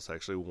game. Dallas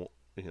actually,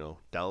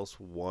 Dallas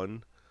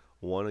won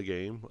a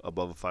game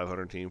above a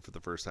 500 team for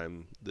the first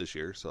time this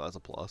year, so that's a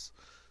plus.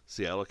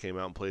 Seattle came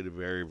out and played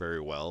very,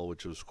 very well,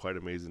 which was quite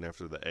amazing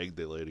after the egg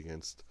they laid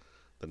against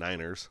the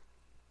Niners.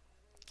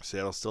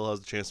 Seattle still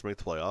has a chance to make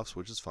the playoffs,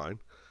 which is fine.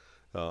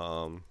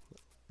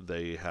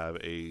 They have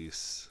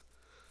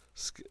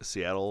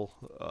Seattle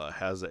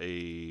has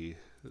a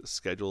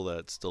schedule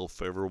that's still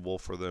favorable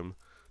for them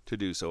to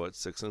do so at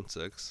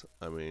 6-6.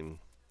 I mean,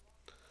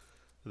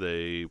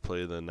 they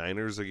play the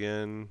Niners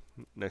again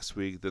next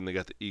week. Then they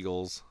got the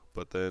Eagles,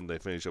 but then they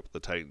finish up with the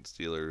Titans,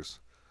 Steelers,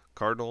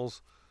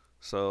 Cardinals.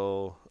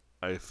 So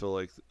I feel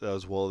like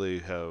as well I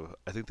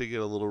think they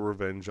get a little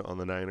revenge on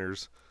the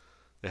Niners.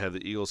 They have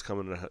the Eagles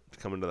coming to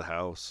the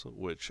house,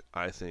 which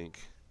I think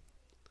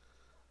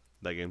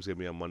that game's going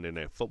to be on Monday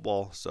Night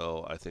Football.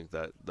 So I think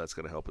that's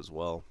going to help as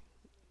well.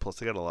 Plus,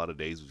 they got a lot of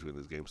days between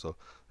these games. So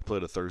they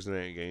played a Thursday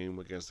night game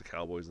against the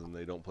Cowboys, and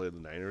they don't play the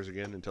Niners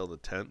again until the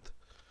 10th,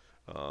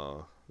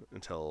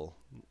 until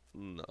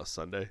a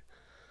Sunday.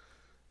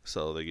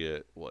 So they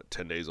get,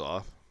 10 days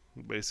off,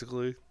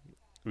 basically,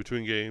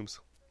 between games.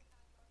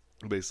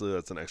 Basically,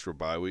 that's an extra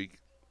bye week.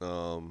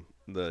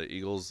 The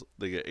Eagles,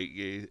 they get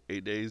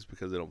 8 days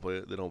because they don't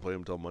play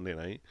them until Monday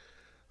night.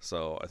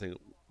 So I think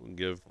we'll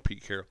give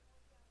Pete Carroll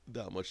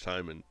that much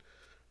time and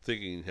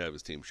thinking he can have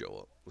his team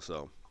show up.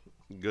 So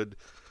good.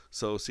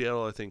 So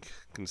Seattle, I think,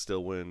 can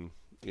still win,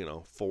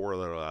 4 of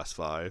their last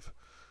 5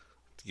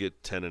 to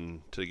get to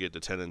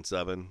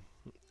 10-7,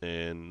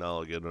 and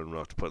that'll get them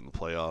enough to put in the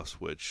playoffs.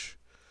 Which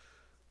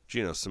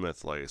Geno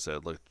Smith, like I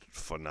said, looked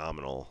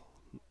phenomenal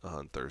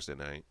on Thursday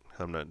night.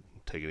 I'm not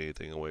taking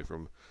anything away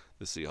from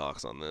the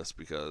Seahawks on this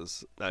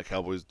because that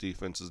Cowboys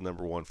defense is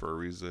number 1 for a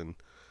reason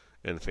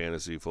in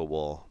fantasy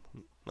football.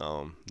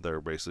 They're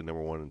basically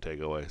number 1 in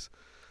takeaways.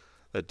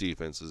 That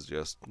defense is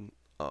just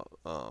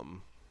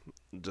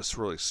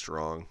really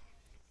strong,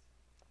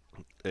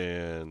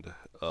 and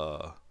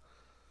I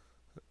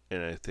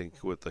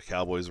think with the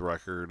Cowboys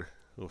record,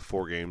 with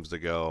 4 games to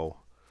go,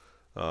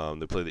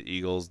 they play the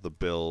Eagles, the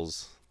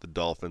Bills, the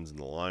Dolphins, and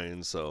the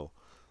Lions. So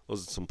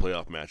those are some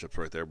playoff matchups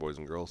right there, boys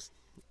and girls.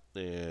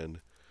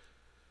 And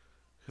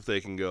if they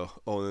can go,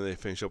 and then they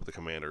finish up with the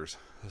Commanders.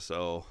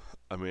 So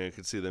I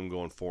could see them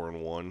going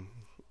 4-1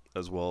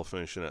 as well,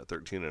 finishing at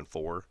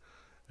 13-4.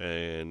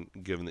 And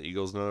giving the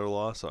Eagles another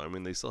loss. So,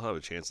 they still have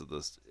a chance at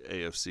this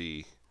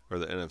AFC or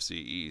the NFC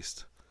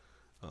East.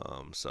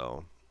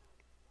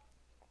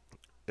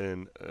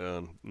 And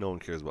no one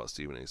cares about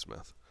Stephen A.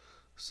 Smith.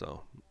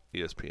 So,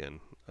 ESPN,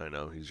 I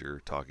know he's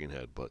your talking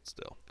head, but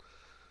still.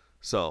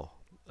 So,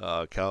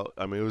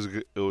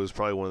 it was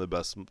probably one of the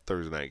best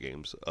Thursday night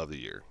games of the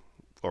year.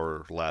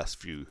 Or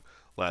last 2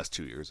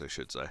 years, I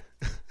should say.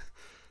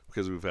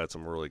 Because we've had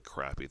some really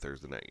crappy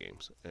Thursday night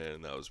games.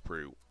 And that was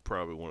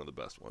probably one of the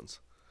best ones.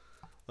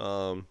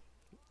 Then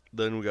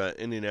we got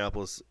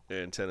Indianapolis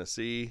and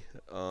Tennessee.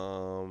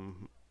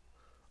 I'm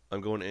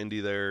going to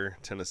Indy there.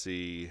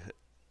 Tennessee,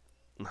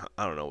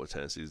 I don't know what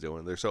Tennessee's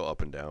doing. They're so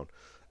up and down.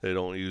 They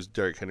don't use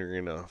Derrick Henry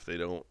enough. They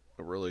don't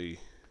really.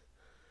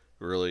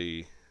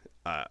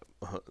 Uh,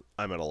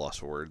 I'm at a loss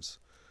for words.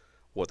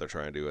 What they're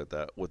trying to do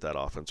with that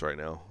offense right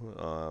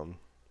now.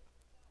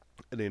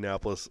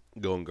 Indianapolis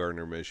going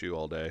Gardner Minshew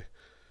all day.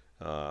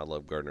 I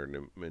love Gardner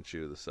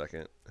Minshew the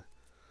second.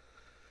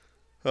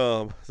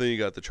 Then you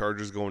got the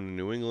Chargers going to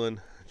New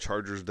England.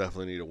 Chargers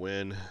definitely need a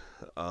win.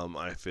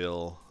 I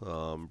feel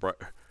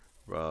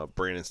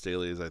Brandon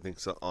Staley is, I think,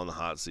 on the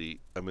hot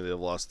seat. I mean, they've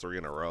lost 3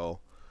 in a row,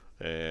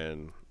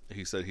 and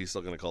he said he's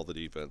still going to call the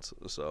defense.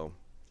 So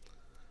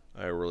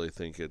I really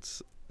think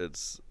it's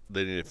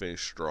they need to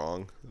finish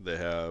strong. They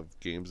have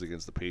games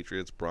against the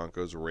Patriots,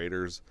 Broncos,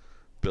 Raiders,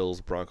 Bills,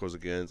 Broncos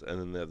again, and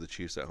then they have the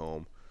Chiefs at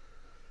home.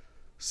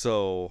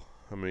 So,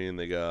 I mean,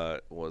 they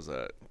got,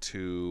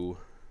 2,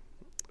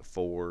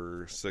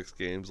 4, 6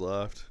 games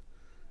left.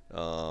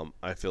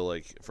 I feel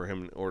like for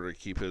him, in order to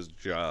keep his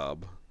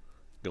job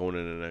going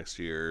into next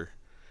year,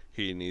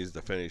 he needs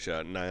to finish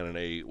at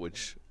 9-8,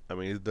 which, I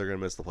mean, they're going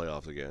to miss the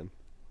playoffs again.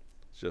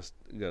 It's just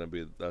going to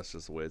be, that's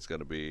just the way it's going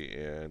to be,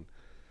 and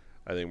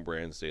I think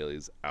Brandon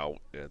Staley's out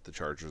at the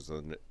Chargers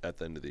at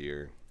the end of the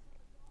year.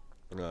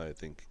 I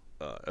think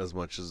as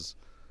much as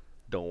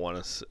don't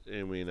want to,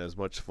 I mean, as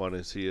much fun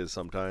as he is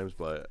sometimes,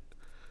 but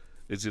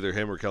it's either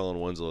him or Kellen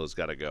Winslow has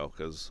got to go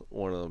because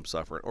one of them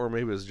suffering. Or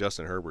maybe it's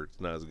Justin Herbert.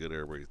 It's not as good as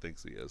everybody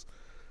thinks he is.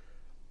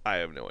 I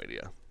have no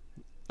idea.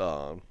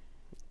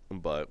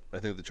 But I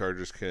think the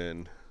Chargers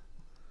can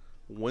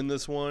win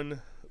this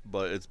one,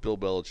 but it's Bill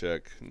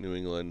Belichick, New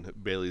England.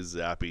 Bailey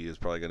Zappi is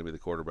probably going to be the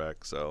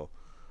quarterback, so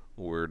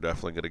we're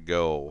definitely going to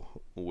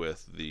go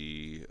with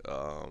the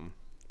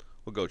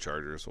we'll go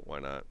Chargers. Why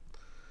not?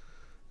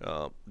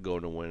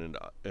 Going to win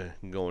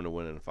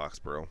in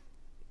Foxborough.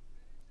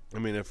 I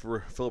mean, if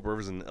Philip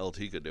Rivers and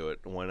LT could do it,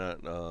 why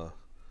not?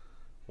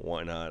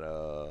 Why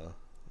not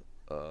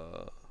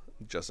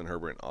Justin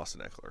Herbert and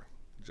Austin Eckler?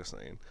 Just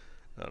saying.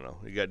 I don't know.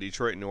 You got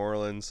Detroit, New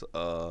Orleans.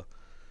 No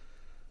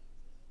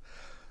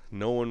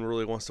one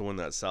really wants to win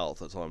that South.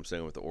 That's all I'm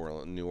saying with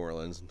the New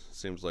Orleans.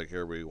 Seems like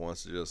everybody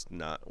wants to just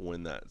not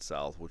win that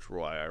South, which is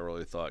why I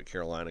really thought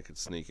Carolina could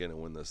sneak in and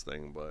win this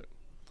thing, but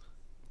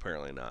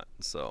apparently not.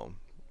 So,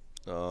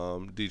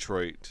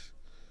 Detroit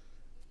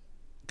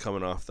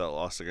coming off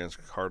that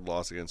hard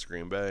loss against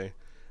Green Bay.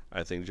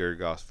 I think Jared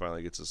Goff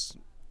finally gets his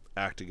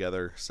act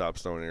together,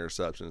 stops throwing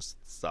interceptions,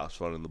 stops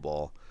running the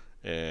ball,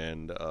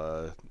 and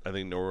I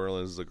think New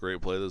Orleans is a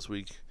great play this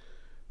week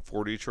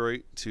for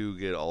Detroit to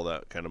get all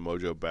that kind of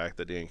mojo back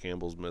that Dan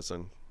Campbell's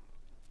missing,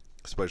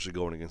 especially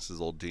going against his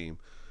old team.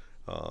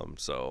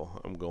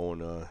 So I'm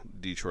going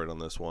Detroit on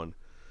this one.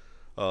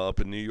 Up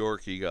in New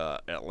York, you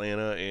got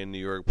Atlanta and New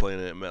York playing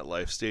at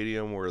MetLife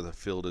Stadium, where the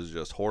field is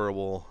just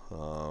horrible.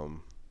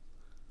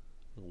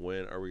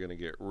 When are we going to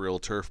get real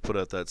turf put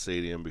at that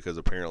stadium? Because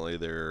apparently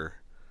they're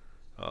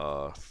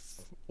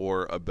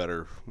or a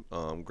better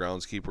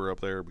groundskeeper up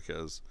there,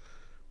 because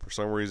for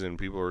some reason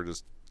people are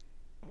just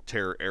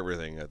tear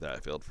everything at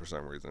that field for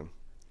some reason.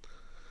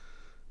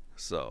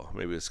 So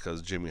maybe it's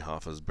because Jimmy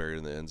Hoffa's buried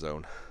in the end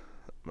zone.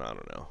 I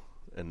don't know.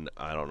 And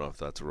I don't know if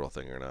that's a real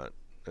thing or not.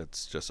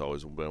 It's just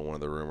always been one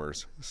of the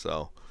rumors.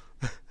 So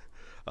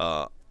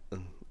I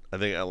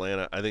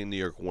think New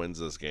York wins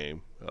this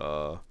game.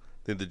 I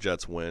think the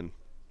Jets win.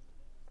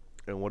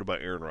 And what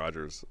about Aaron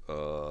Rodgers?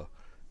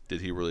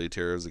 Did he really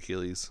tear his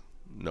Achilles?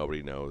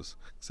 Nobody knows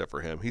except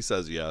for him. He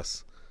says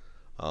yes.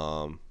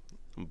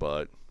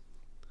 But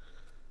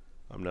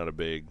I'm not a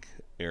big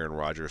Aaron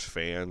Rodgers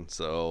fan,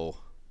 so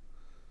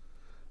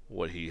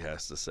what he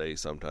has to say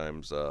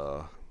sometimes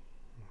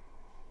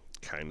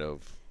kind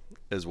of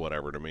is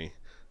whatever to me.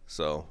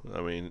 So,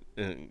 I mean,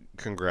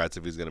 congrats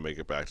if he's going to make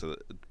it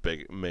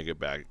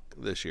back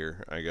this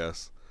year, I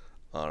guess.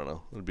 I don't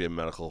know. It'd be a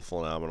medical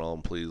phenomenon,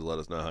 and please let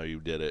us know how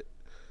you did it.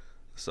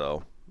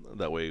 So,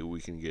 that way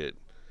we can get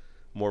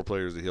more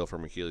players to heal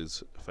from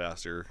Achilles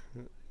faster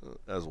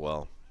as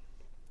well.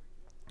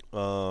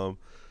 Then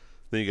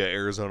you got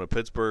Arizona,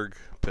 Pittsburgh.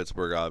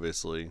 Pittsburgh,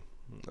 obviously.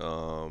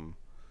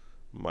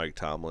 Mike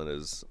Tomlin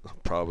is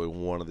probably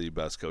one of the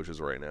best coaches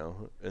right now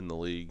in the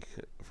league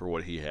for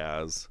what he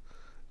has.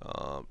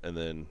 And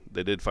then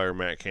they did fire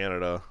Matt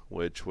Canada,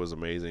 which was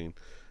amazing,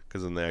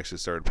 because then they actually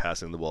started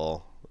passing the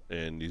ball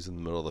and using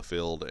the middle of the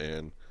field,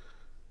 and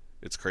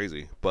it's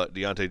crazy. But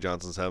Deontay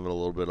Johnson's having a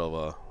little bit of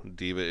a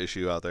diva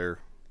issue out there,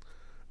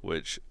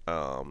 which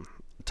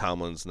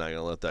Tomlin's not going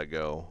to let that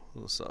go.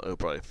 So he'll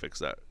probably fix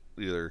that.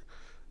 Either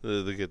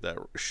they get that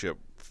ship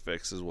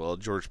fixed as well.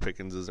 George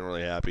Pickens isn't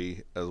really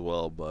happy as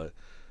well, but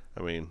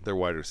I mean, they're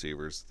wide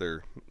receivers.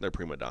 They're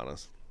prima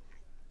donnas.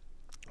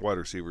 Wide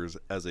receivers,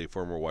 as a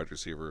former wide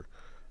receiver,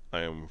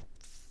 I am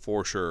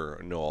for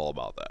sure know all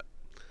about that.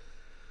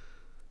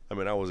 I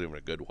mean, I wasn't even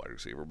a good wide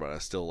receiver, but I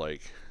still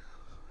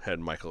had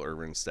Michael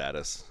Irvin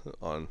status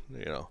on,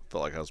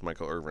 felt like I was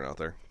Michael Irvin out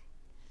there.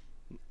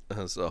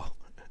 So,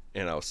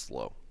 and I was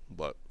slow,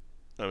 but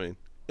I mean,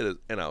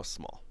 and I was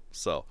small.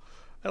 So,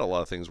 I had a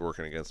lot of things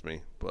working against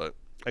me, but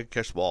I could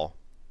catch the ball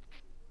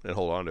and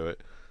hold on to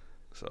it.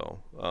 So,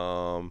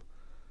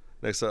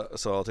 Next up,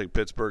 so I'll take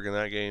Pittsburgh in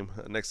that game.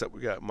 Next up, we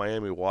got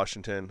Miami,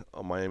 Washington.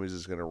 Miami's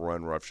just going to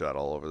run roughshod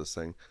all over this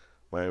thing.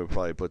 Miami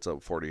probably puts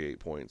up 48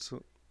 points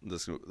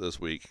this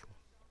week.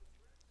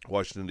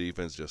 Washington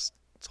defense it's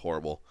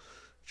horrible.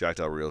 Jack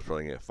Del Rio's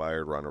probably going to get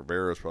fired. Ron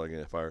Rivera's probably going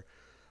to get fired.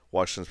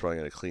 Washington's probably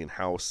going to clean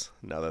house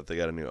now that they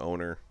got a new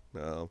owner.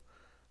 I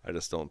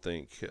just don't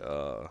think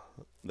they're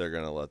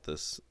going to let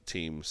this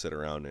team sit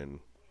around and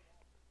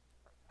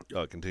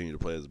continue to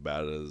play as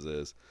bad as it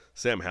is.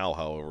 Sam Howell,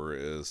 however,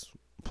 is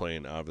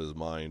playing out of his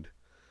mind,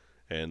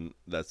 and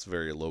that's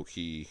very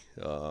low-key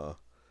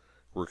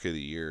Rookie of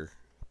the Year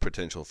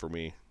potential for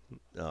me.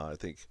 I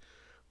think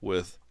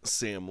with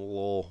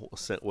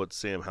what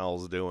Sam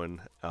Howell's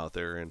doing out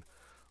there in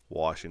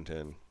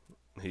Washington,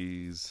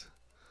 he's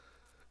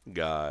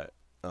got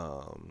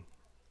a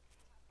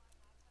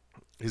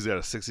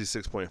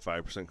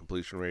 66.5%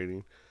 completion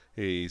rating.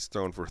 He's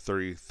thrown for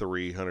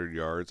 3,300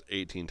 yards,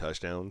 18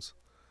 touchdowns.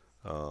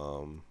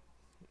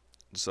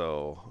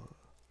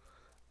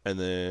 And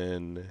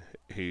then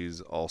he's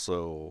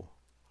also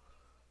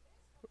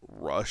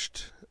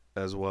rushed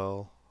as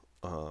well.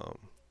 Hold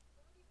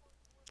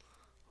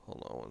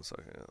on one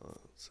second.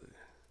 Let's see.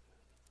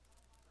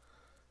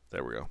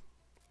 There we go.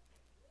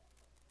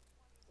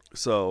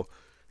 So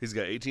he's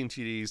got 18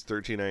 TDs,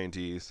 13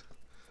 INTs.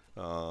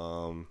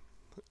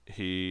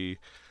 He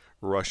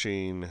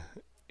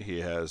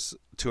has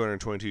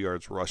 222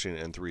 yards rushing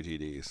and 3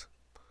 TDs.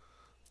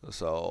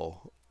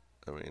 So,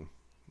 I mean,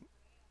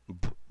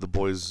 the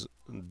boy's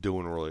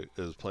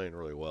is playing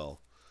really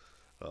well.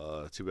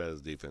 Too bad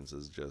his defense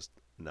is just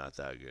not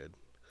that good.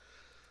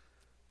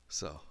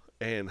 So,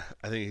 and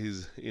I think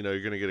you're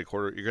going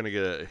to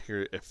get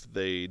here if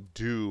they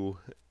do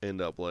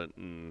end up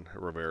letting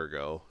Rivera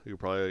go, you're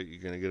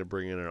going to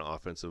bring in an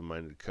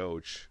offensive-minded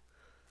coach,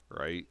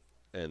 right?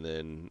 And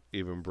then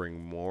even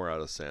bring more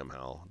out of Sam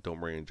Howell. Don't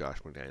bring in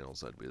Josh McDaniels.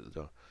 That'd be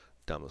the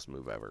dumbest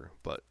move ever.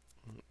 But,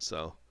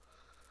 so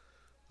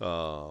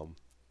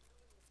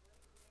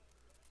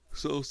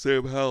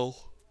Sam Howell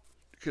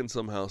can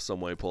somehow,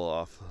 some way pull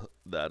off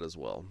that as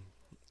well.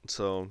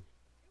 So,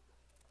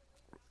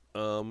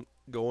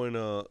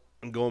 going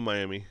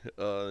Miami,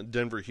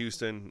 Denver,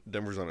 Houston.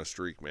 Denver's on a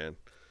streak, man.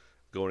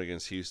 Going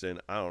against Houston,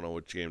 I don't know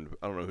who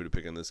to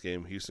pick in this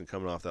game. Houston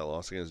coming off that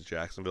loss against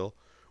Jacksonville,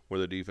 where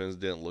the defense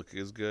didn't look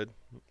as good.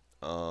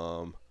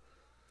 But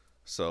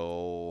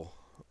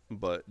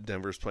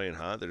Denver's playing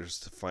hot. They're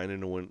just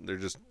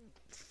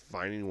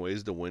finding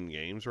ways to win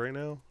games right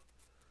now.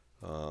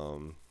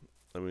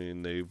 I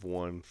mean, they've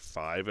won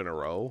 5 in a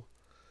row,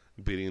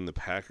 beating the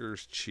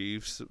Packers,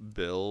 Chiefs,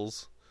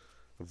 Bills,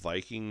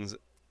 Vikings,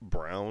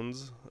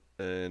 Browns,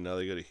 and now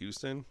they go to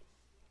Houston.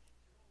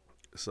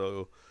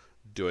 So,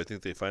 do I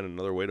think they find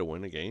another way to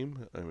win a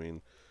game? I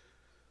mean,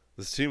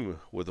 this team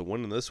with a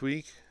win this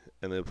week,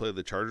 and they play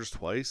the Chargers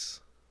twice.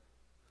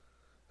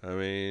 I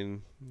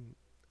mean,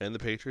 and the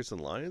Patriots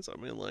and Lions. I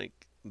mean,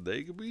 like,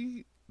 they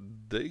could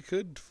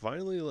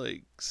finally,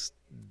 like,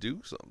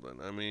 do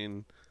something. I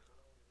mean,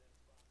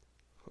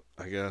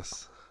 I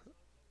guess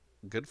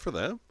good for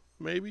them,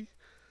 maybe.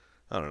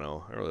 I don't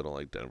know. I really don't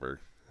like Denver.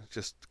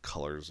 Just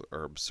colors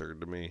are absurd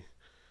to me.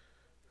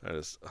 I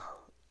don't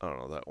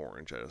know, that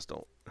orange. I just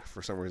don't.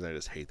 For some reason, I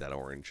just hate that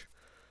orange.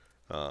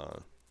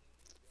 So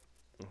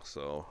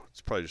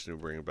it's probably just going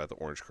to bring back the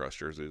Orange Crush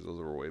jerseys. Those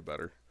were way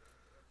better,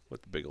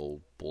 with the big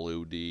old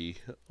blue D,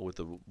 with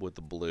the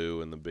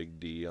blue and the big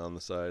D on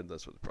the side.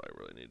 That's what they probably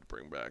really need to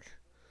bring back.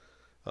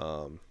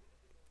 I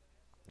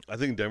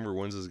think Denver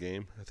wins this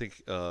game. I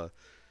think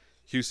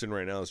Houston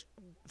right now is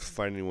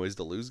finding ways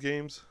to lose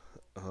games.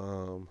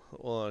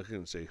 Well, I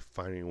couldn't say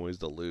finding ways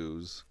to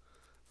lose.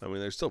 I mean,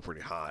 they're still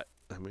pretty hot.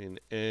 I mean,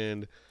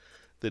 and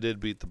they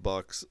did beat the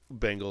Bucks,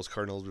 Bengals,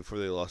 Cardinals before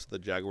they lost to the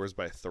Jaguars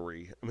by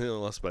 3. I mean, they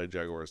lost by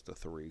Jaguars to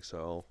 3.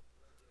 So,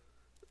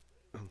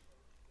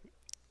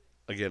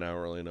 again, I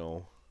don't really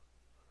know.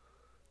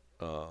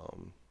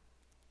 So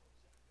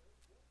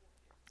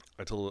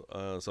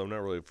I'm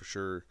not really for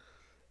sure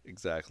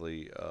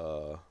exactly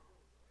how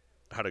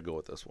to go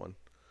with this one,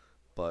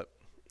 but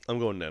I'm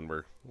going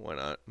Denver. Why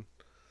not?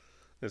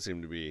 They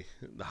seem to be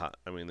the hot.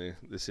 I mean, they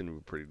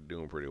seem to be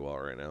doing pretty well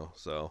right now.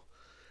 So,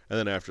 and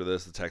then after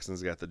this, the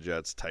Texans got the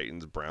Jets,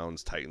 Titans,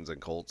 Browns, Titans, and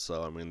Colts.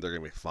 So, I mean, they're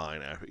gonna be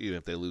fine even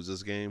if they lose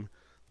this game.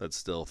 That's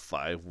still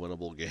 5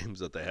 winnable games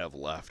that they have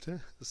left.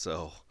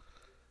 So,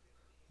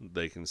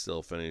 they can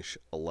still finish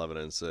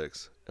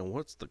 11-6. And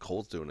what's the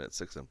Colts doing at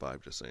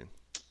 6-5? Just saying.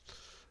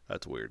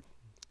 That's weird.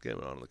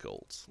 Getting on the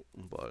Colts,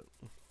 but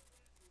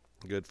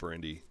good for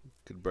Indy.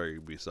 Could barely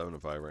be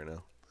 7-5 right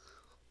now.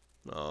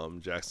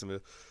 Jacksonville.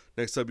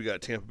 Next up, you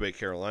got Tampa Bay,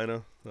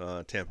 Carolina.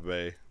 Tampa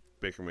Bay,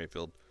 Baker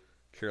Mayfield.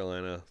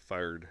 Carolina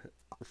fired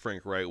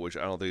Frank Wright, which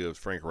I don't think it was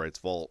Frank Wright's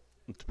fault,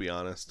 to be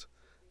honest.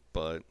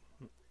 But,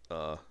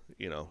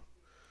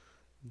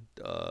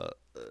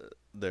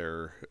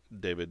 their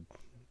David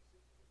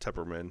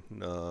Tepperman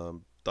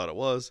thought it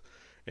was.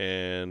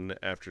 And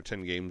after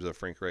 10 games of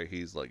Frank Wright,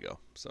 he's let go.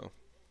 So,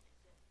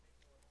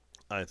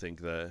 I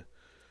think that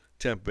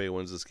Tampa Bay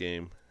wins this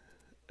game.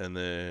 And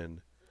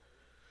then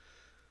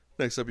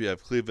Next up, you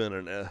have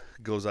Cleveland, and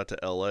goes out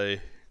to L.A.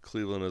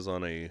 Cleveland is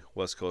on a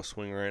West Coast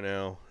swing right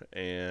now,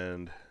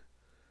 and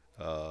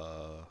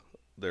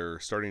they're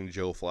starting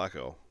Joe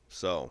Flacco.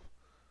 So,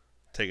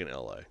 taking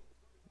L.A.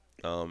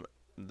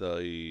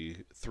 The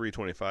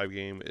 3:25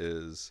 game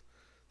is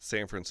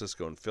San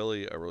Francisco and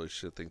Philly. I really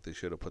think they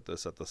should have put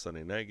this at the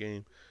Sunday night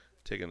game,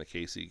 taking the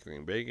KC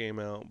Green Bay game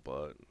out,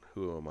 but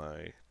who am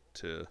I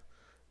to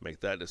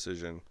make that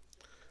decision?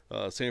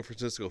 San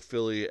Francisco,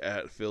 Philly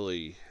at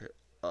Philly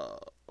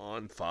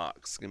on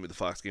Fox. Give me the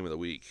Fox game of the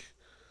week.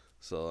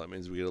 So that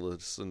means we get to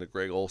listen to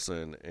Greg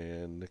Olsen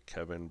and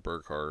Kevin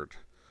Burkhardt.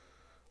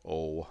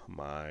 Oh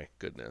my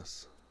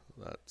goodness.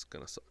 That's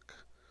going to suck.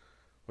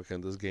 Why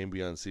can't this game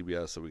be on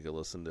CBS so we can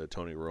listen to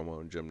Tony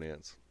Romo and Jim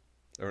Nantz?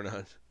 Or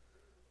not?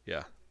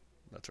 Yeah,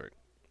 that's right.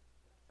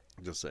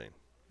 Just saying.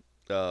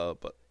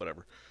 But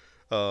whatever.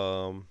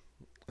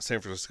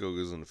 San Francisco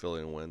goes into Philly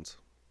and wins.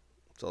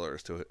 That's all there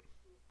is to it.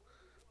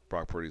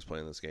 Brock Purdy's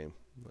playing this game.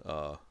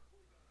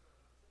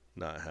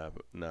 Not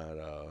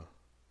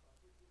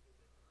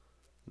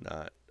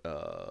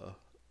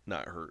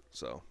hurt.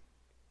 So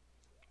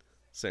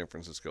San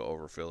Francisco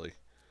over Philly.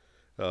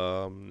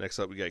 Next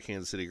up, we got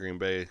Kansas City Green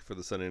Bay for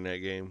the Sunday night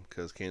game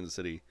because Kansas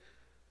City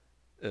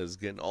is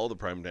getting all the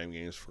primetime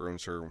games for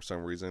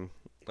some reason.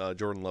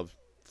 Jordan Love's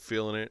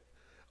feeling it.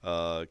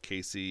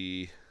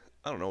 KC,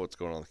 I don't know what's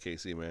going on with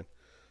KC, man.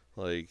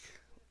 Like,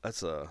 I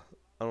don't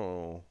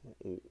know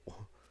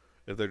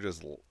if they're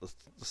just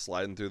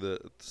sliding through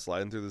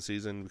the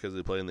season because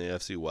they play in the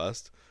NFC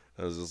West.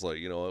 I was just like,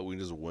 you know what, we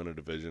just win a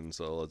division,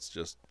 so let's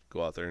just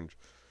go out there and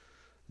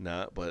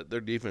not. But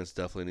their defense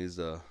definitely needs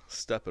to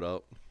step it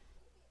up.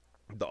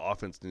 The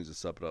offense needs to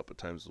step it up at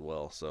times as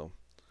well. So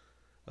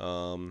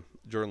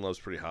Jordan Love's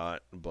pretty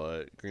hot,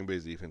 but Green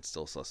Bay's defense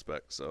still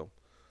suspect. So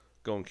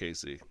going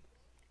KC.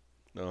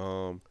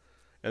 And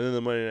then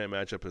the Monday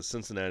night matchup is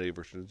Cincinnati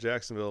versus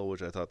Jacksonville,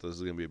 which I thought this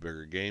was going to be a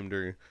bigger game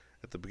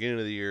at the beginning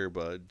of the year,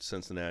 but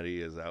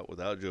Cincinnati is out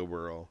without Joe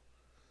Burrow.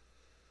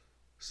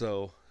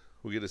 So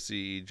we get to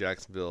see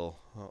Jacksonville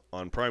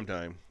on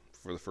primetime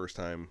for the first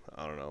time.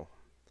 I don't know.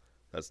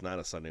 That's not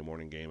a Sunday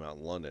morning game out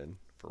in London,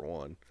 for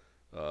one.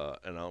 And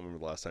I don't remember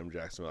the last time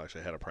Jacksonville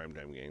actually had a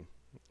primetime game.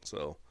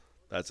 So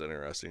that's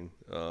interesting.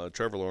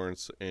 Trevor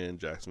Lawrence and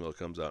Jacksonville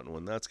comes out and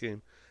win that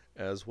game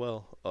as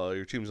well.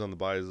 Your teams on the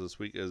byes this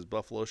week is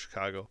Buffalo,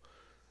 Chicago,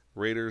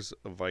 Raiders,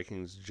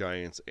 Vikings,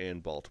 Giants,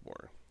 and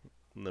Baltimore.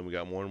 And then we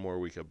got one more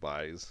week of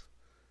byes.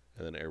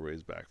 And then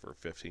everybody's back for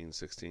 15,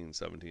 16,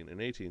 17,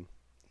 and 18.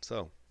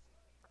 So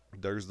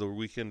there's the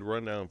weekend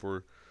rundown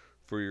for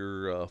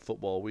your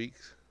football week.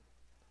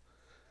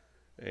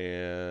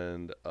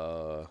 And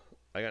I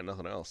got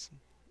nothing else.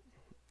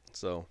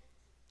 So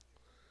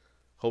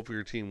hope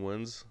your team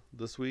wins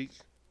this week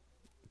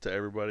to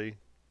everybody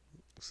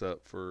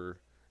except for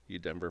you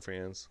Denver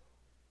fans.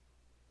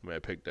 I mean, I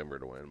picked Denver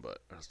to win, but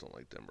I just don't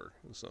like Denver.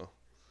 So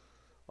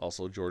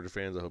also Georgia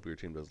fans, I hope your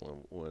team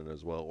doesn't win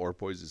as well. Or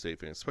Boise State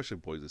fans, especially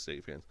Boise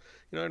State fans.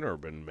 You know, I've never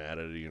been mad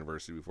at a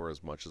university before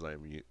as much as I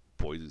am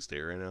Boise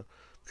State right now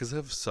because they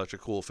have such a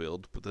cool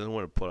field, but they don't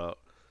want to put out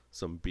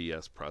some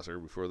BS presser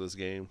before this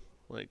game.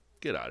 Like,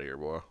 get out of here,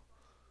 boy.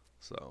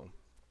 So,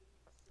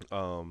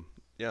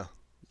 yeah.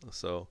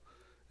 So,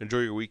 enjoy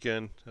your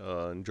weekend.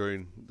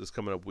 Enjoy this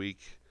coming up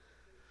week.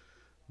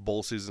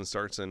 Bowl season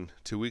starts in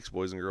 2 weeks,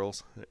 boys and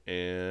girls.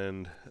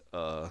 And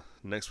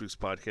next week's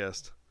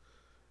podcast,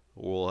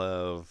 we'll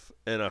have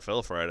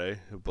NFL Friday.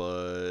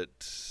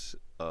 But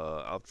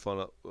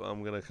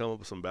I'm going to come up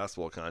with some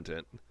basketball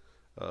content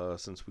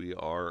since we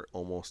are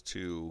almost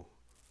to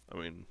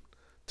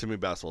me,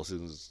 basketball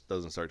season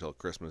doesn't start till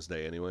Christmas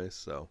Day anyways.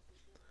 So,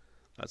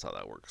 that's how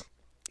that works.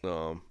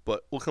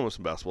 But we'll come with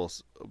some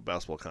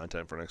basketball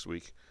content for next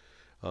week.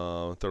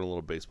 Throw a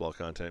little baseball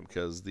content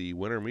because the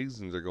winter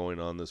meetings are going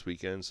on this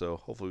weekend. So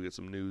hopefully we get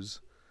some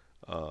news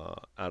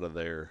out of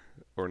there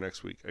or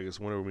next week. I guess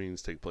winter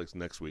meetings take place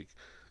next week.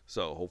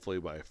 So hopefully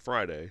by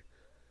Friday,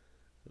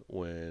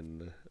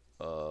 when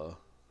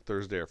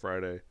Thursday or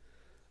Friday,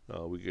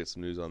 we get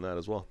some news on that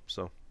as well.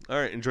 So all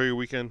right, enjoy your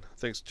weekend.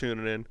 Thanks for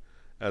tuning in.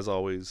 As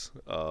always,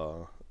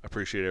 I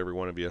appreciate every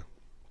one of you.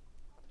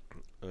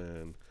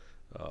 And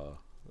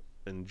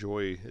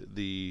enjoy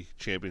the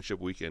championship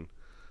weekend.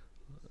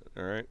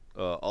 All right.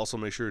 Also,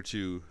 make sure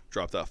to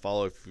drop that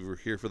follow if you were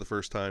here for the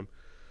first time.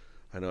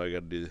 I know I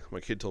got to do. My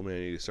kid told me I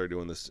need to start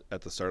doing this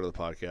at the start of the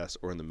podcast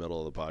or in the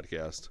middle of the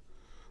podcast,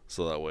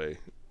 so that way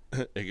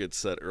it gets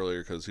set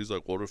earlier. Because he's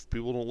like, "What if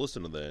people don't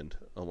listen to the end?"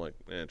 I'm like,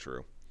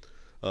 true."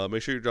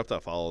 Make sure you drop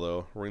that follow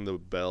though. Ring the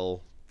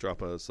bell.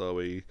 Drop us so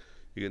you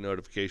get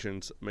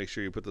notifications. Make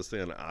sure you put this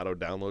thing on auto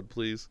download,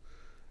 please.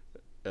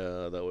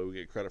 That way we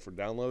get credit for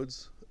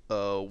downloads.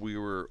 We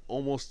were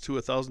almost to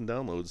 1,000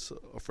 downloads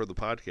for the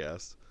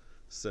podcast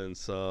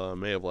since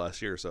May of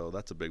last year, so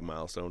that's a big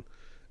milestone.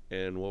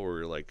 And what were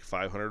we, like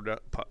 500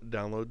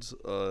 downloads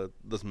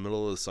this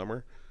middle of the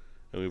summer,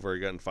 and we've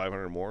already gotten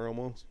 500 more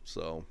almost.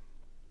 So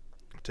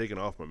taking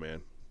off, my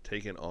man,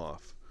 taking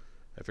off.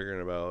 I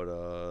figured about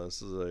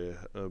this is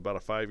about a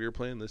 5-year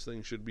plan. This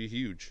thing should be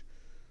huge.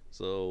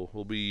 So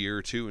we'll be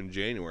year 2 in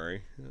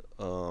January.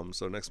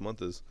 So next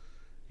month is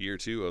year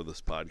 2 of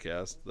this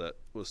podcast that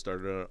was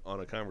started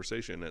on a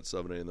conversation at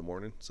 7 a.m. in the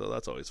morning. So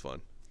that's always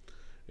fun.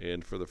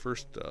 And for the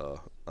first,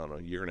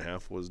 year and a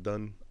half was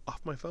done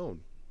off my phone.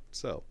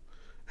 So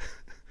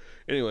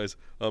anyways,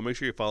 make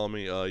sure you follow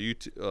me.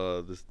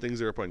 The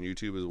things are up on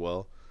YouTube as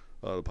well.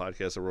 The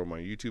podcasts are on my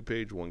YouTube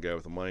page, One Guy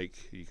with a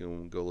Mic. You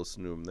can go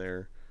listen to them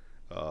there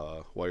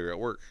while you're at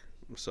work.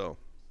 So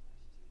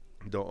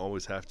don't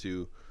always have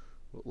to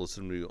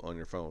listen to me on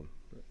your phone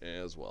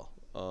as well.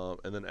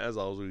 And then, as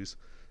always,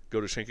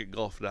 go to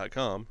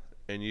shankitgolf.com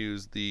and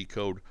use the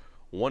code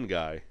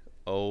ONEGUY,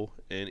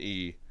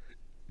 ONEGUY,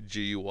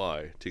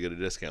 to get a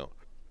discount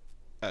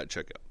at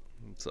checkout.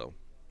 So,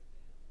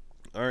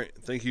 all right,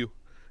 thank you,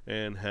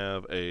 and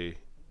have a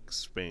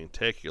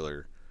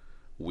spectacular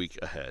week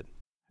ahead.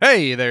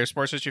 Hey there,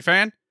 sports history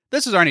fan.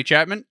 This is Arnie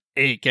Chapman,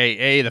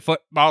 a.k.a. the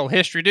Football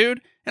History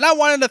Dude, and I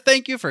wanted to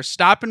thank you for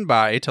stopping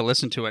by to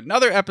listen to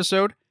another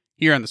episode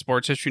here on the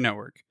Sports History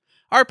Network.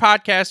 Our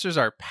podcasters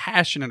are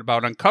passionate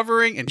about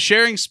uncovering and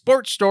sharing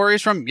sports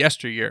stories from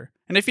yesteryear.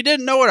 And if you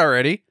didn't know it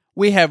already,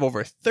 we have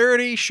over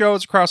 30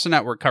 shows across the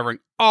network covering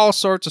all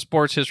sorts of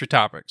sports history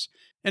topics.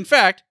 In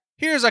fact,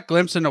 here's a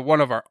glimpse into one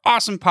of our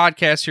awesome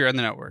podcasts here on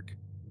the network.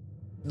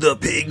 The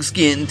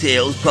Pigskin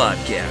Tales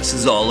podcast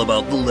is all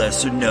about the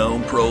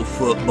lesser-known pro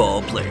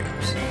football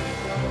players.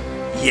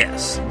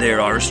 Yes, there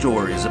are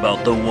stories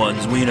about the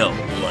ones we know,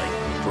 like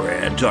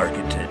Brad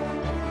Tarkenton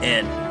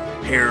and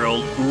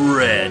Harold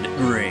Red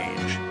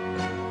Grange.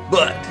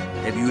 But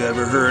have you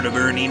ever heard of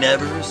Ernie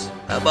Nevers?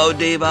 How about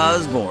Dave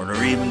Osborne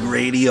or even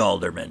Grady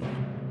Alderman?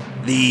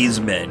 These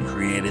men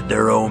created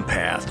their own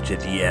path to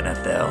the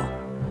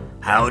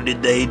NFL. How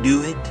did they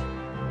do it?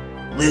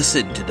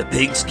 Listen to the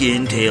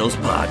Pigskin Tales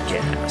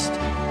podcast,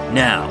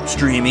 now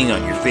streaming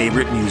on your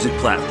favorite music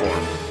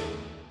platform.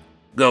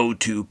 Go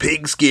to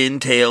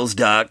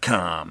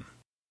pigskintales.com.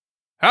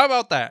 How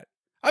about that?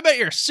 I bet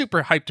you're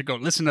super hyped to go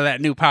listen to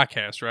that new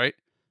podcast, right?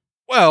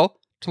 Well,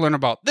 to learn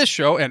about this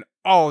show and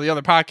all the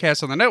other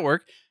podcasts on the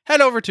network,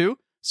 head over to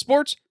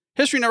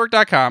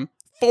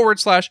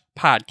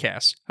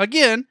sportshistorynetwork.com/podcasts.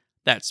 Again,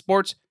 that's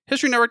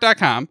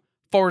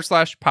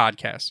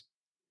sportshistorynetwork.com/podcasts.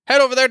 Head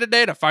over there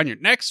today to find your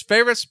next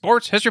favorite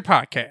sports history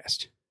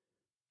podcast.